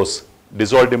remove those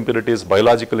dissolved impurities,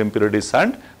 biological impurities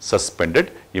and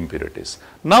suspended impurities.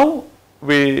 Now,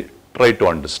 we try to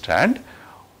understand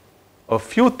a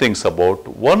few things about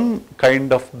one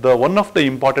of the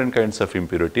important kinds of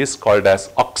impurities called as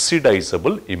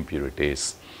oxidizable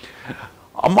impurities.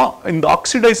 In the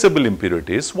oxidizable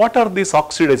impurities, what are these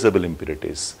oxidizable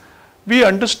impurities? We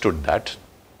understood that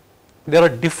there are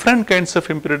different kinds of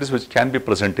impurities which can be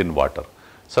present in water.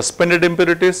 Suspended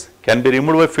impurities can be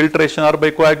removed by filtration or by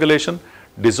coagulation.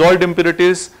 Dissolved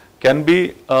impurities can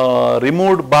be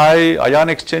removed by ion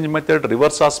exchange method,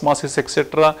 reverse osmosis,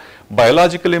 etc.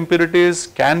 Biological impurities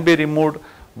can be removed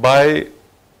by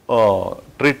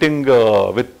treating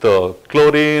with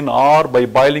chlorine or by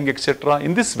boiling, etc.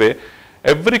 In this way,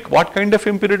 what kind of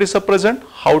impurities are present,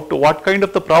 what kind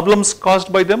of the problems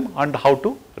caused by them, and how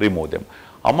to remove them.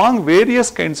 Among various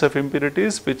kinds of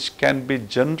impurities which can be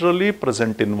generally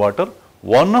present in water,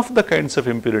 one of the kinds of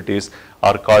impurities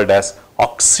are called as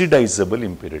oxidizable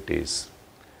impurities.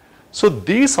 So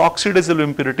these oxidizable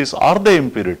impurities are the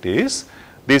impurities,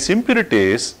 these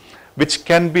impurities which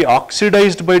can be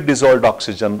oxidized by dissolved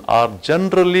oxygen are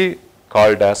generally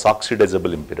called as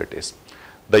oxidizable impurities.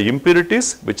 The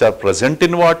impurities which are present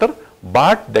in water,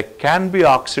 but they can be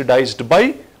oxidized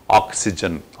by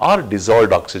oxygen or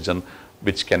dissolved oxygen,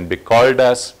 which can be called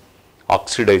as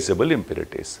oxidizable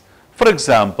impurities. For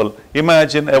example,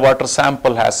 imagine a water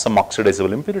sample has some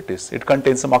oxidizable impurities. It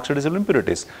contains some oxidizable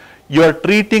impurities. You are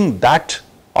treating that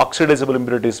oxidizable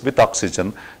impurities with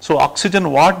oxygen. So oxygen,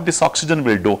 what this oxygen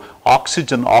will do?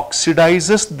 Oxygen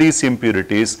oxidizes these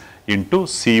impurities into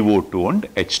CO2 and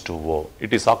H2O.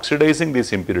 It is oxidizing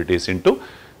these impurities into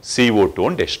CO2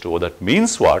 and H2O. That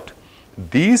means what?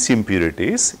 These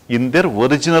impurities in their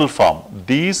original form,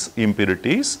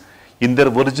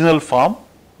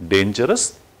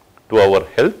 dangerous to our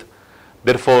health.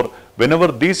 Therefore, whenever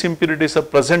these impurities are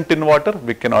present in water,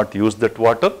 we cannot use that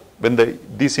water. When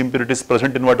these impurities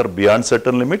present in water beyond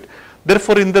certain limit,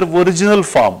 therefore in their original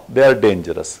form, they are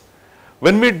dangerous.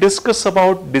 When we discuss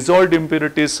about dissolved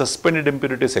impurities, suspended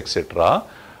impurities, etc.,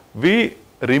 we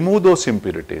remove those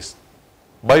impurities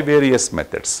by various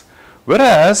methods.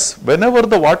 Whereas, whenever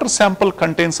the water sample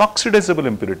contains oxidizable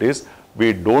impurities,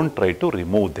 we don't try to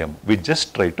remove them, we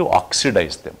just try to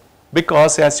oxidize them.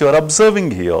 Because as you are observing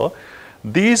here,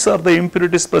 these are the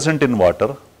impurities present in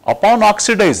water. Upon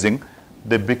oxidizing,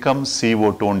 they become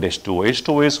CO2 and H2O.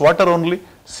 H2O is water only,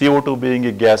 CO2 being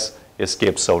a gas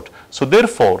escapes out. So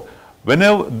therefore,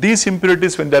 whenever these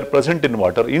impurities, when they are present in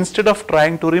water, instead of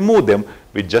trying to remove them,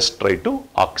 we just try to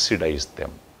oxidize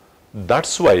them.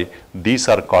 That's why these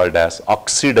are called as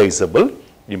oxidizable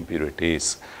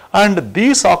impurities. And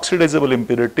these oxidizable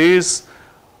impurities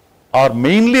are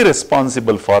mainly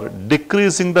responsible for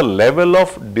decreasing the level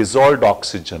of dissolved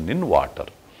oxygen in water.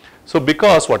 So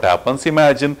because what happens,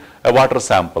 imagine a water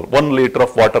sample, 1 liter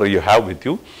of water you have with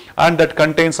you, and that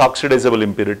contains oxidizable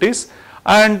impurities,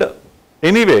 and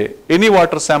anyway, any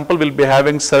water sample will be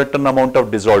having certain amount of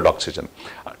dissolved oxygen.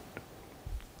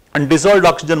 And dissolved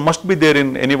oxygen must be there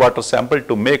in any water sample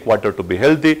to make water to be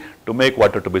healthy, to make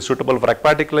water to be suitable for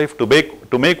aquatic life, to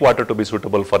make water to be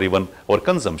suitable for even our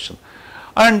consumption.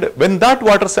 And when that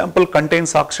water sample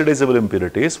contains oxidizable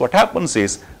impurities, what happens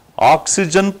is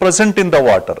oxygen present in the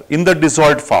water, in the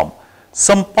dissolved form,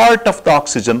 some part of the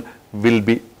oxygen will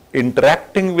be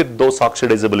interacting with those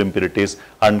oxidizable impurities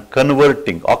and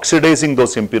oxidizing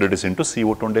those impurities into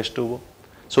CO2 and H2O.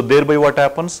 So thereby what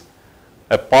happens?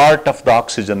 A part of the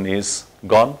oxygen is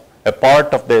gone, a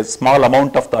part of the small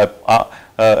amount of the,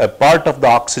 a part of the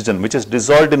oxygen which is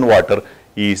dissolved in water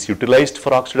is utilized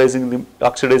for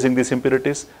oxidizing these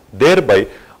impurities. Thereby,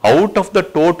 out of the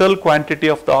total quantity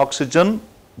of the oxygen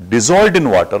dissolved in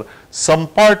water, some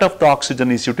part of the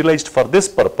oxygen is utilized for this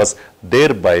purpose.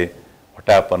 Thereby, what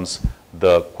happens?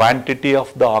 The quantity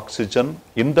of the oxygen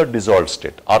in the dissolved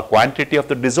state or quantity of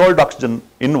the dissolved oxygen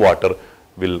in water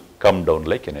will come down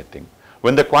like anything.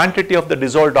 When the quantity of the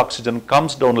dissolved oxygen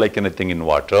comes down like anything in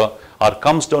water or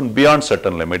comes down beyond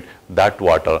certain limit, that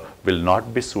water will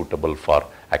not be suitable for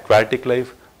aquatic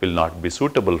life, will not be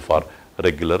suitable for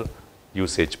regular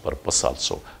usage purpose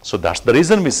also. So that's the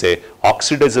reason we say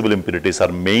oxidizable impurities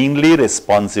are mainly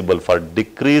responsible for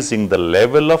decreasing the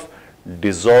level of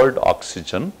dissolved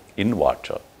oxygen in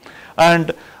water.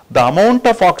 And the amount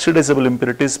of oxidizable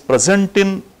impurities present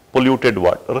in polluted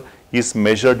water is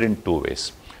measured in two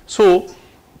ways. So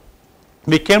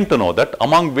we came to know that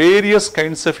among various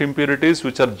kinds of impurities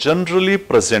which are generally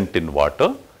present in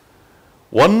water,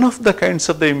 one of the kinds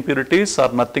of the impurities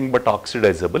are nothing but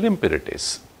oxidizable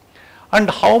impurities. And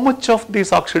how much of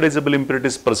these oxidizable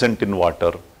impurities present in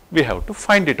water? We have to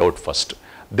find it out first.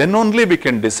 Then only we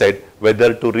can decide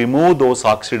whether to remove those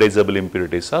oxidizable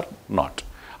impurities or not.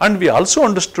 And we also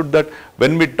understood that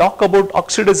when we talk about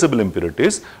oxidizable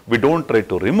impurities, we don't try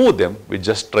to remove them, we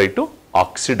just try to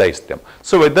oxidize them.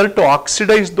 So whether to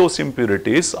oxidize those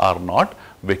impurities or not,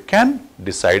 we can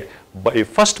decide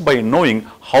first by knowing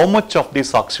how much of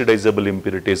these oxidizable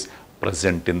impurities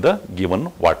present in the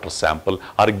given water sample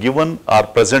or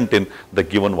present in the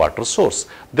given water source.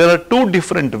 There are two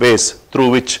different ways through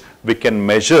which we can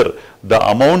measure the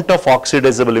amount of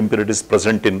oxidizable impurities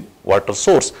present in water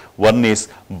source. One is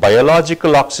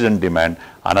biological oxygen demand,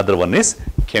 another one is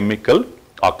chemical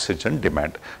oxygen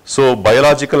demand. So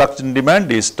biological oxygen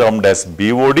demand is termed as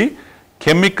BOD,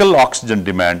 chemical oxygen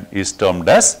demand is termed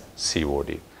as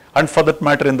COD. And for that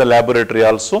matter, in the laboratory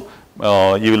also,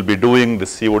 you will be doing the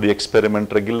COD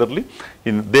experiment regularly.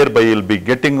 Thereby, you will be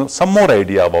getting some more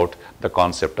idea about the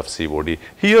concept of COD.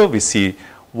 Here we see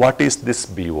what is this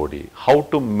BOD, how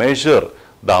to measure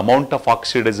the amount of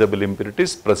oxidizable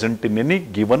impurities present in any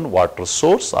given water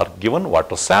source or given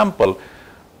water sample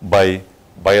by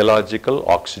biological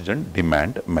oxygen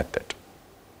demand method.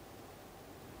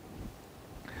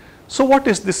 So what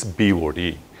is this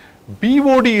BOD?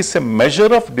 BOD is a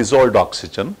measure of dissolved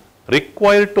oxygen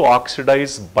required to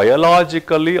oxidize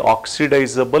biologically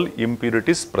oxidizable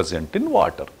impurities present in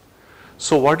water.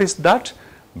 So what is that?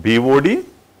 BOD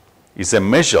is a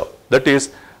measure, that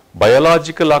is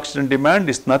biological oxygen demand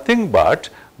is nothing but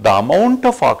the amount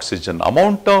of oxygen,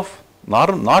 not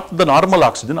the normal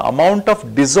oxygen, amount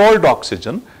of dissolved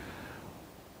oxygen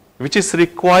which is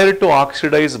required to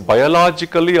oxidize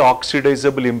biologically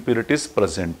oxidizable impurities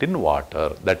present in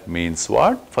water. That means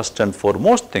what? First and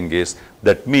foremost thing is,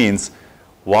 that means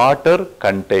water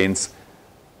contains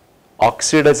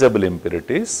oxidizable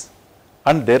impurities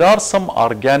and there are some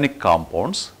organic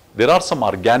compounds, there are some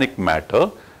organic matter,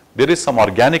 there is some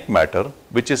organic matter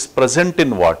which is present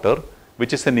in water,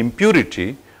 which is an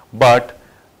impurity, but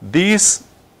these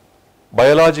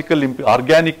biological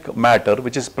organic matter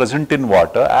which is present in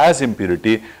water as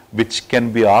impurity, which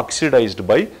can be oxidized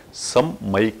by some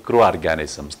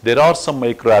microorganisms. There are some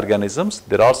microorganisms,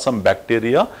 there are some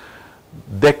bacteria,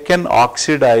 they can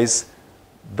oxidize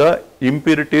the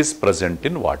impurities present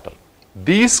in water.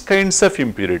 These kinds of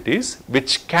impurities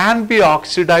which can be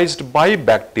oxidized by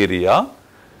bacteria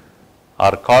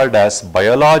are called as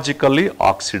biologically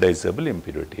oxidizable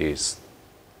impurities.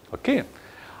 Okay.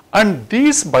 And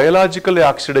these biologically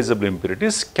oxidizable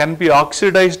impurities can be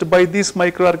oxidized by these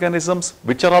microorganisms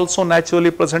which are also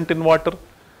naturally present in water.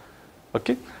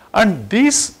 Okay. And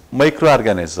these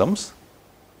microorganisms,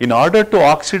 in order to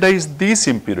oxidize these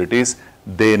impurities,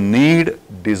 they need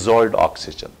dissolved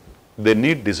oxygen. They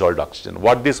need dissolved oxygen.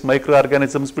 What these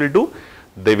microorganisms will do?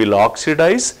 They will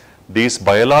oxidize these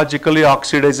biologically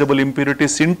oxidizable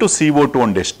impurities into CO2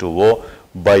 and H2O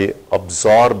by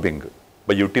absorbing,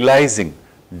 by utilizing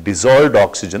dissolved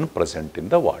oxygen present in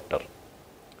the water.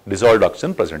 Dissolved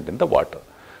oxygen present in the water.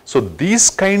 So these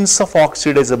kinds of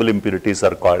oxidizable impurities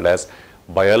are called as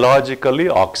biologically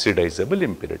oxidizable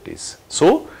impurities.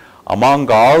 So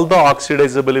among all the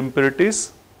oxidizable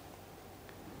impurities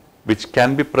which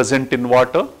can be present in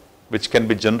water, which can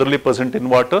be generally present in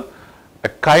water, a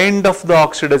kind of the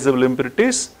oxidizable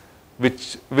impurities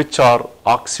which are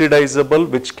oxidizable,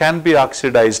 which can be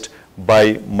oxidized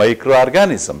by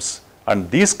microorganisms, and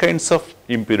these kinds of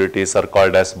impurities are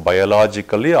called as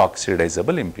biologically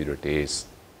oxidizable impurities.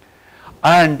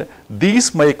 And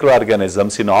these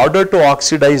microorganisms, in order to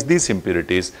oxidize these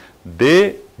impurities,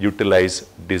 they utilize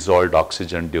dissolved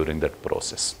oxygen during that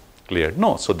process. Clear?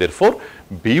 No. So, therefore,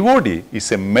 BOD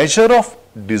is a measure of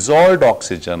dissolved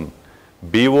oxygen.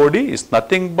 BOD is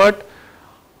nothing but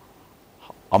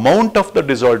amount of the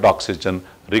dissolved oxygen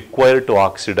required to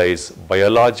oxidize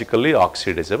biologically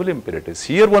oxidizable impurities.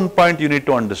 Here one point you need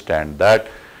to understand, that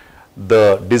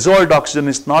the dissolved oxygen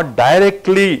is not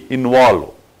directly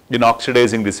involved in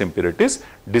oxidizing these impurities.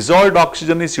 Dissolved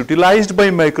oxygen is utilized by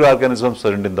microorganisms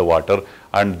present in the water,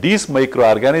 and these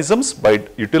microorganisms, by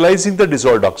utilizing the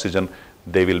dissolved oxygen,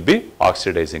 they will be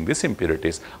oxidizing these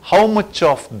impurities. How much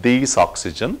of this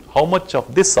oxygen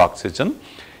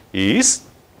is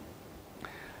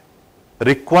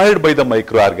required by the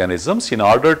microorganisms in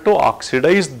order to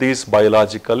oxidize these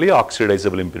biologically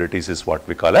oxidizable impurities is what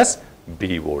we call as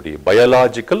BOD,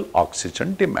 biological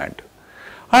oxygen demand.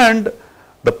 And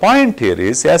the point here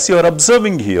is, as you are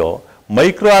observing here,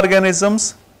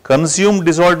 microorganisms consume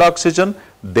dissolved oxygen,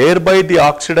 thereby they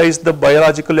oxidize the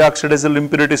biologically oxidizable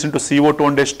impurities into CO2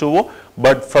 and H2O,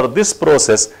 but for this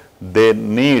process they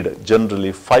need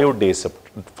generally 5 days of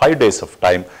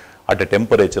time at a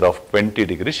temperature of 20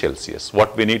 degrees Celsius.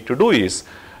 What we need to do is,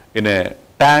 in a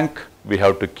tank we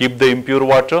have to keep the impure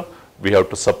water, we have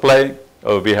to supply,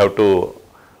 we have to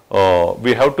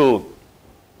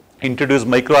introduce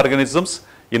microorganisms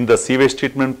in the sewage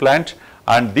treatment plant,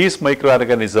 and these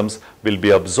microorganisms will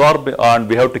be absorbed, and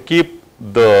we have to keep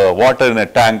the water in a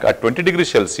tank at 20 degrees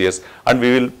Celsius, and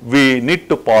we need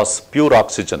to pass pure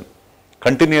oxygen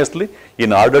continuously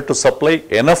in order to supply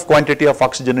enough quantity of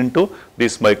oxygen into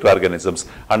these microorganisms,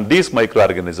 and these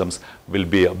microorganisms will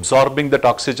be absorbing that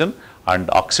oxygen and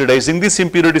oxidizing these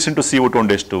impurities into CO2 and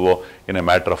H2O in a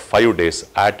matter of 5 days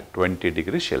at 20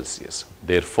 degrees Celsius.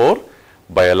 Therefore,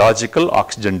 biological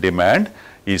oxygen demand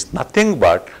is nothing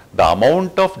but the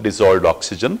amount of dissolved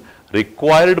oxygen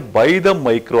required by the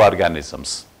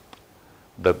microorganisms.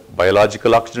 The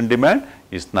biological oxygen demand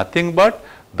is nothing but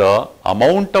the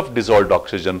amount of dissolved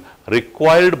oxygen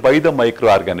required by the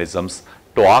microorganisms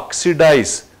to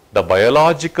oxidize the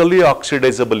biologically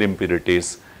oxidizable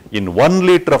impurities in 1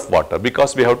 liter of water,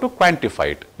 because we have to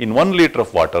quantify it in 1 liter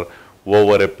of water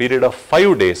over a period of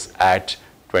 5 days at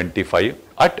 20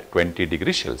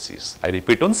 degrees Celsius. I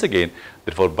repeat once again,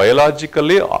 therefore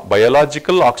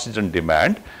biological oxygen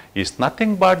demand is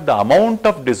nothing but the amount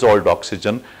of dissolved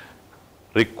oxygen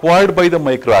required by the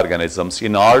microorganisms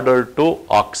in order to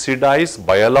oxidize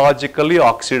biologically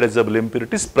oxidizable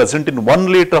impurities present in 1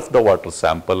 liter of the water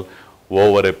sample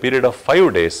over a period of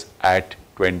 5 days at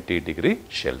 20 degrees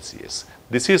Celsius.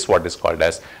 This is what is called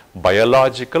as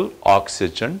biological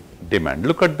oxygen demand.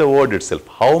 Look at the word itself.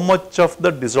 How much of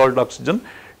the dissolved oxygen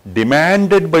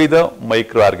demanded by the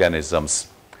microorganisms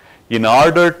in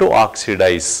order to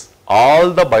oxidize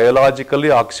all the biologically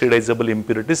oxidizable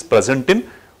impurities present in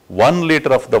 1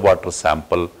 liter of the water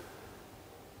sample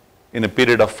in a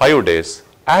period of 5 days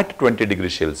at 20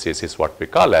 degrees Celsius is what we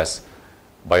call as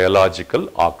biological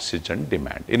oxygen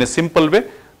demand. In a simple way,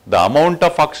 the amount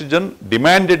of oxygen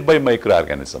demanded by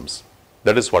microorganisms,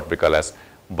 that is what we call as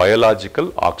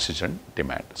biological oxygen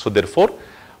demand. So, therefore,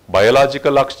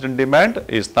 biological oxygen demand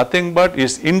is nothing but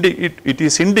it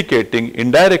is indicating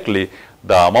indirectly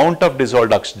the amount of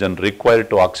dissolved oxygen required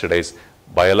to oxidize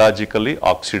biologically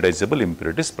oxidizable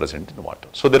impurities present in water.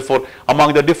 So, therefore,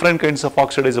 among the different kinds of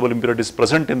oxidizable impurities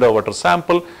present in the water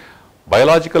sample,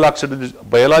 biologically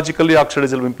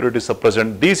oxidizable impurities are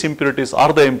present. These impurities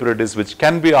are the impurities which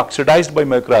can be oxidized by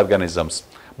microorganisms,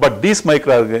 but these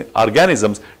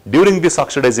microorganisms during this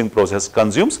oxidizing process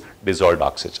consumes dissolved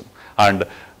oxygen, and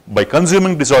by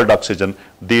consuming dissolved oxygen,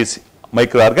 these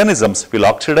microorganisms will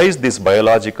oxidize these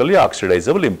biologically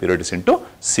oxidizable impurities into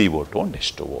CO2 and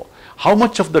H2O. How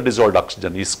much of the dissolved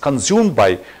oxygen is consumed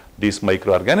by these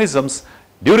microorganisms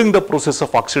during the process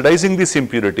of oxidizing these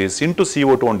impurities into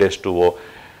CO2 and H2O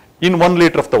in 1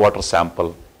 liter of the water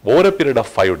sample over a period of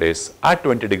 5 days at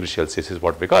 20 degrees Celsius is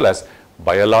what we call as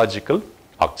biological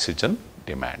oxygen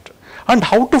demand. And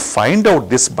how to find out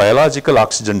this biological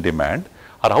oxygen demand,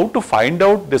 or how to find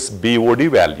out this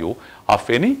BOD value of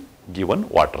any given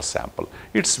water sample?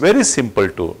 It's very simple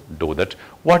to do that.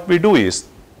 What we do is,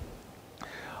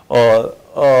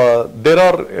 there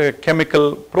are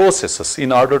chemical processes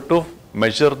in order to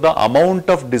measure the amount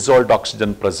of dissolved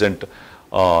oxygen present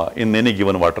in any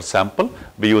given water sample.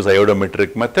 We use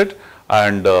iodometric method,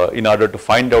 and in order to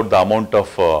find out the amount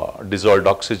of dissolved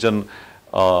oxygen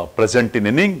present in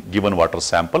any given water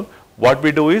sample, what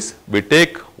we do is we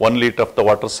take 1 liter of the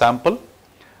water sample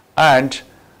and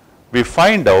we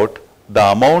find out the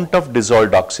amount of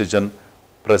dissolved oxygen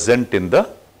present in the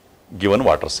given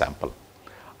water sample,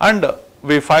 and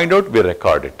we find out, we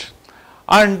record it.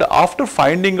 And after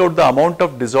finding out the amount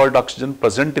of dissolved oxygen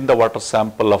present in the water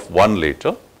sample of 1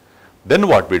 liter, then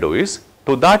what we do is,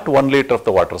 to that 1 liter of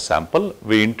the water sample,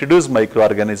 we introduce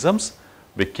microorganisms,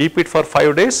 we keep it for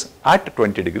 5 days at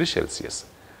 20 degrees Celsius.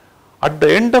 At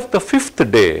the end of the 5th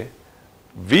day,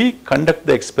 we conduct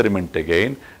the experiment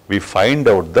again, we find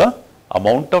out the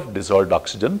amount of dissolved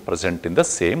oxygen present in the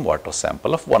same water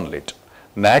sample of 1 liter.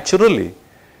 Naturally,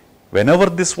 whenever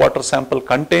this water sample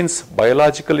contains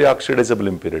biologically oxidizable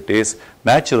impurities,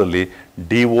 naturally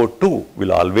DO2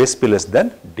 will always be less than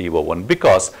DO1,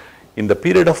 because in the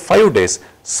period of 5 days,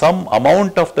 some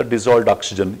amount of the dissolved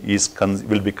oxygen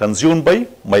will be consumed by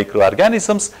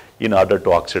microorganisms in order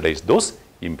to oxidize those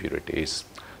impurities.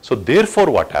 So therefore,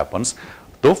 what happens?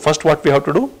 So first what we have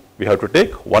to do? We have to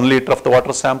take 1 liter of the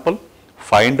water sample,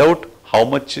 find out how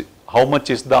much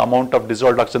is the amount of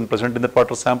dissolved oxygen present in the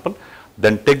water sample,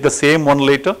 then take the same 1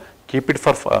 liter, keep it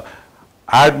for,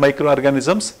 add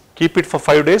microorganisms, keep it for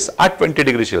 5 days at 20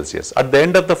 degrees Celsius. At the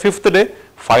end of the 5th day,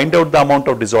 find out the amount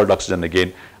of dissolved oxygen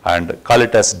again and call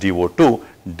it as DO2.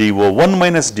 DO1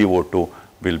 minus DO2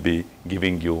 will be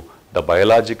giving you the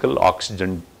biological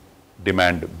oxygen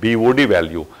demand BOD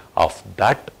value of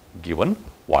that given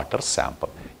water sample.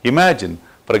 Imagine,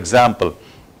 for example,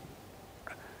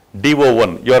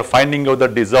 DO1, you are finding out the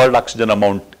dissolved oxygen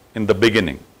amount in the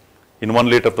beginning in 1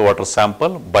 liter of the water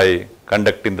sample by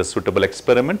conducting the suitable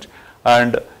experiment,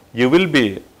 and you will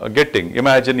be getting,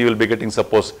 imagine you will be getting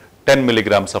suppose 10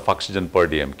 milligrams of oxygen per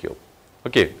dm cube.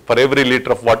 Okay, for every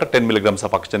liter of water 10 milligrams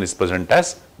of oxygen is present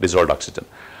as dissolved oxygen.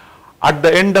 At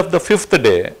the end of the 5th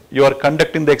day, you are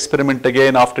conducting the experiment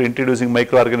again after introducing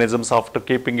microorganisms, after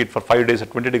keeping it for 5 days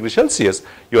at 20 degrees Celsius,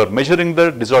 you are measuring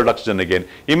the dissolved oxygen again.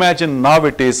 Imagine now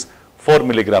it is 4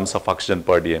 milligrams of oxygen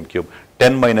per dm cube.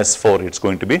 10 minus 4, it's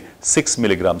going to be 6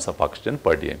 milligrams of oxygen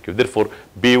per dm cube. Therefore,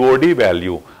 BOD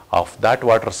value of that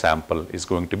water sample is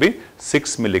going to be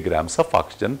 6 milligrams of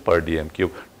oxygen per dm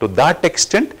cube. To that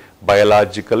extent,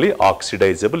 biologically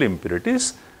oxidizable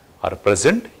impurities are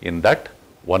present in that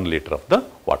 1 liter of the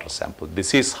water sample.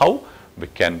 This is how we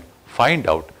can find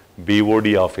out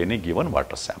BOD of any given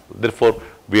water sample. Therefore,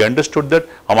 we understood that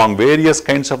among various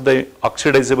kinds of the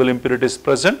oxidizable impurities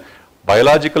present,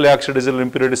 biologically oxidizable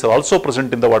impurities are also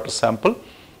present in the water sample,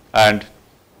 and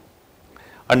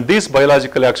these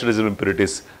biologically oxidizable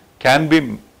impurities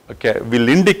will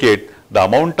indicate the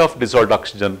amount of dissolved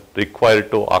oxygen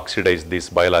required to oxidize these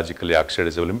biologically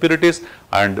oxidizable impurities,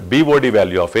 and BOD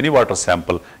value of any water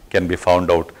sample can be found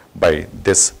out by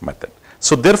this method.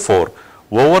 So therefore,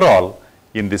 overall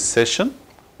in this session,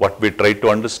 what we try to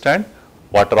understand,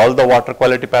 what are all the water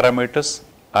quality parameters,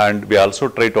 and we also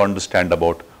try to understand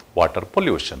about water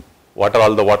pollution. What are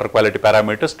all the water quality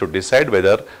parameters to decide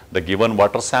whether the given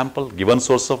water sample, given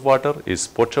source of water is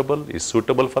potable, is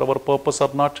suitable for our purpose or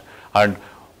not, and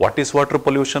what is water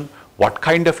pollution, what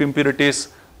kind of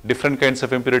impurities, different kinds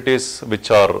of impurities which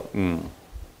are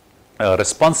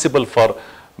responsible for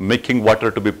making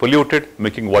water to be polluted,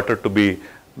 making water to be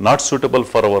not suitable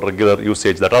for our regular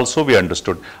usage. That also we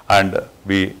understood, and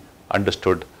we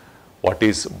understood what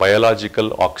is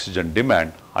biological oxygen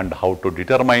demand and how to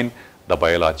determine the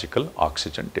biological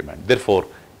oxygen demand. Therefore,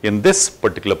 in this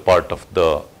particular part of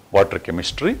the water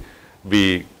chemistry,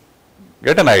 we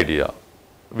got an idea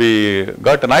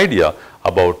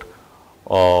about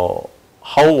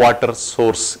how water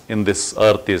source in this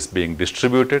earth is being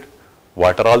distributed,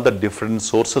 what are all the different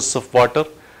sources of water,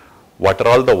 what are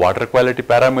all the water quality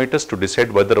parameters to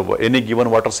decide whether any given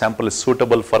water sample is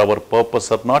suitable for our purpose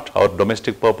or not, our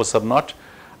domestic purpose or not,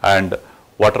 and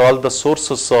what are all the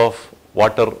sources of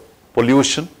water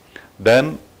pollution.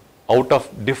 Then out of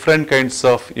different kinds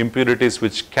of impurities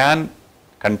which can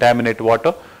contaminate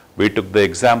water, we took the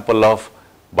example of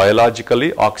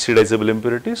biologically oxidizable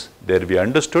impurities. There we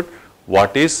understood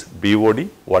what is BOD,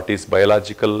 what is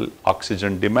biological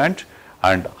oxygen demand,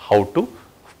 and how to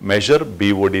measure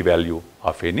BOD value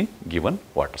of any given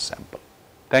water sample.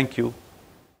 Thank you.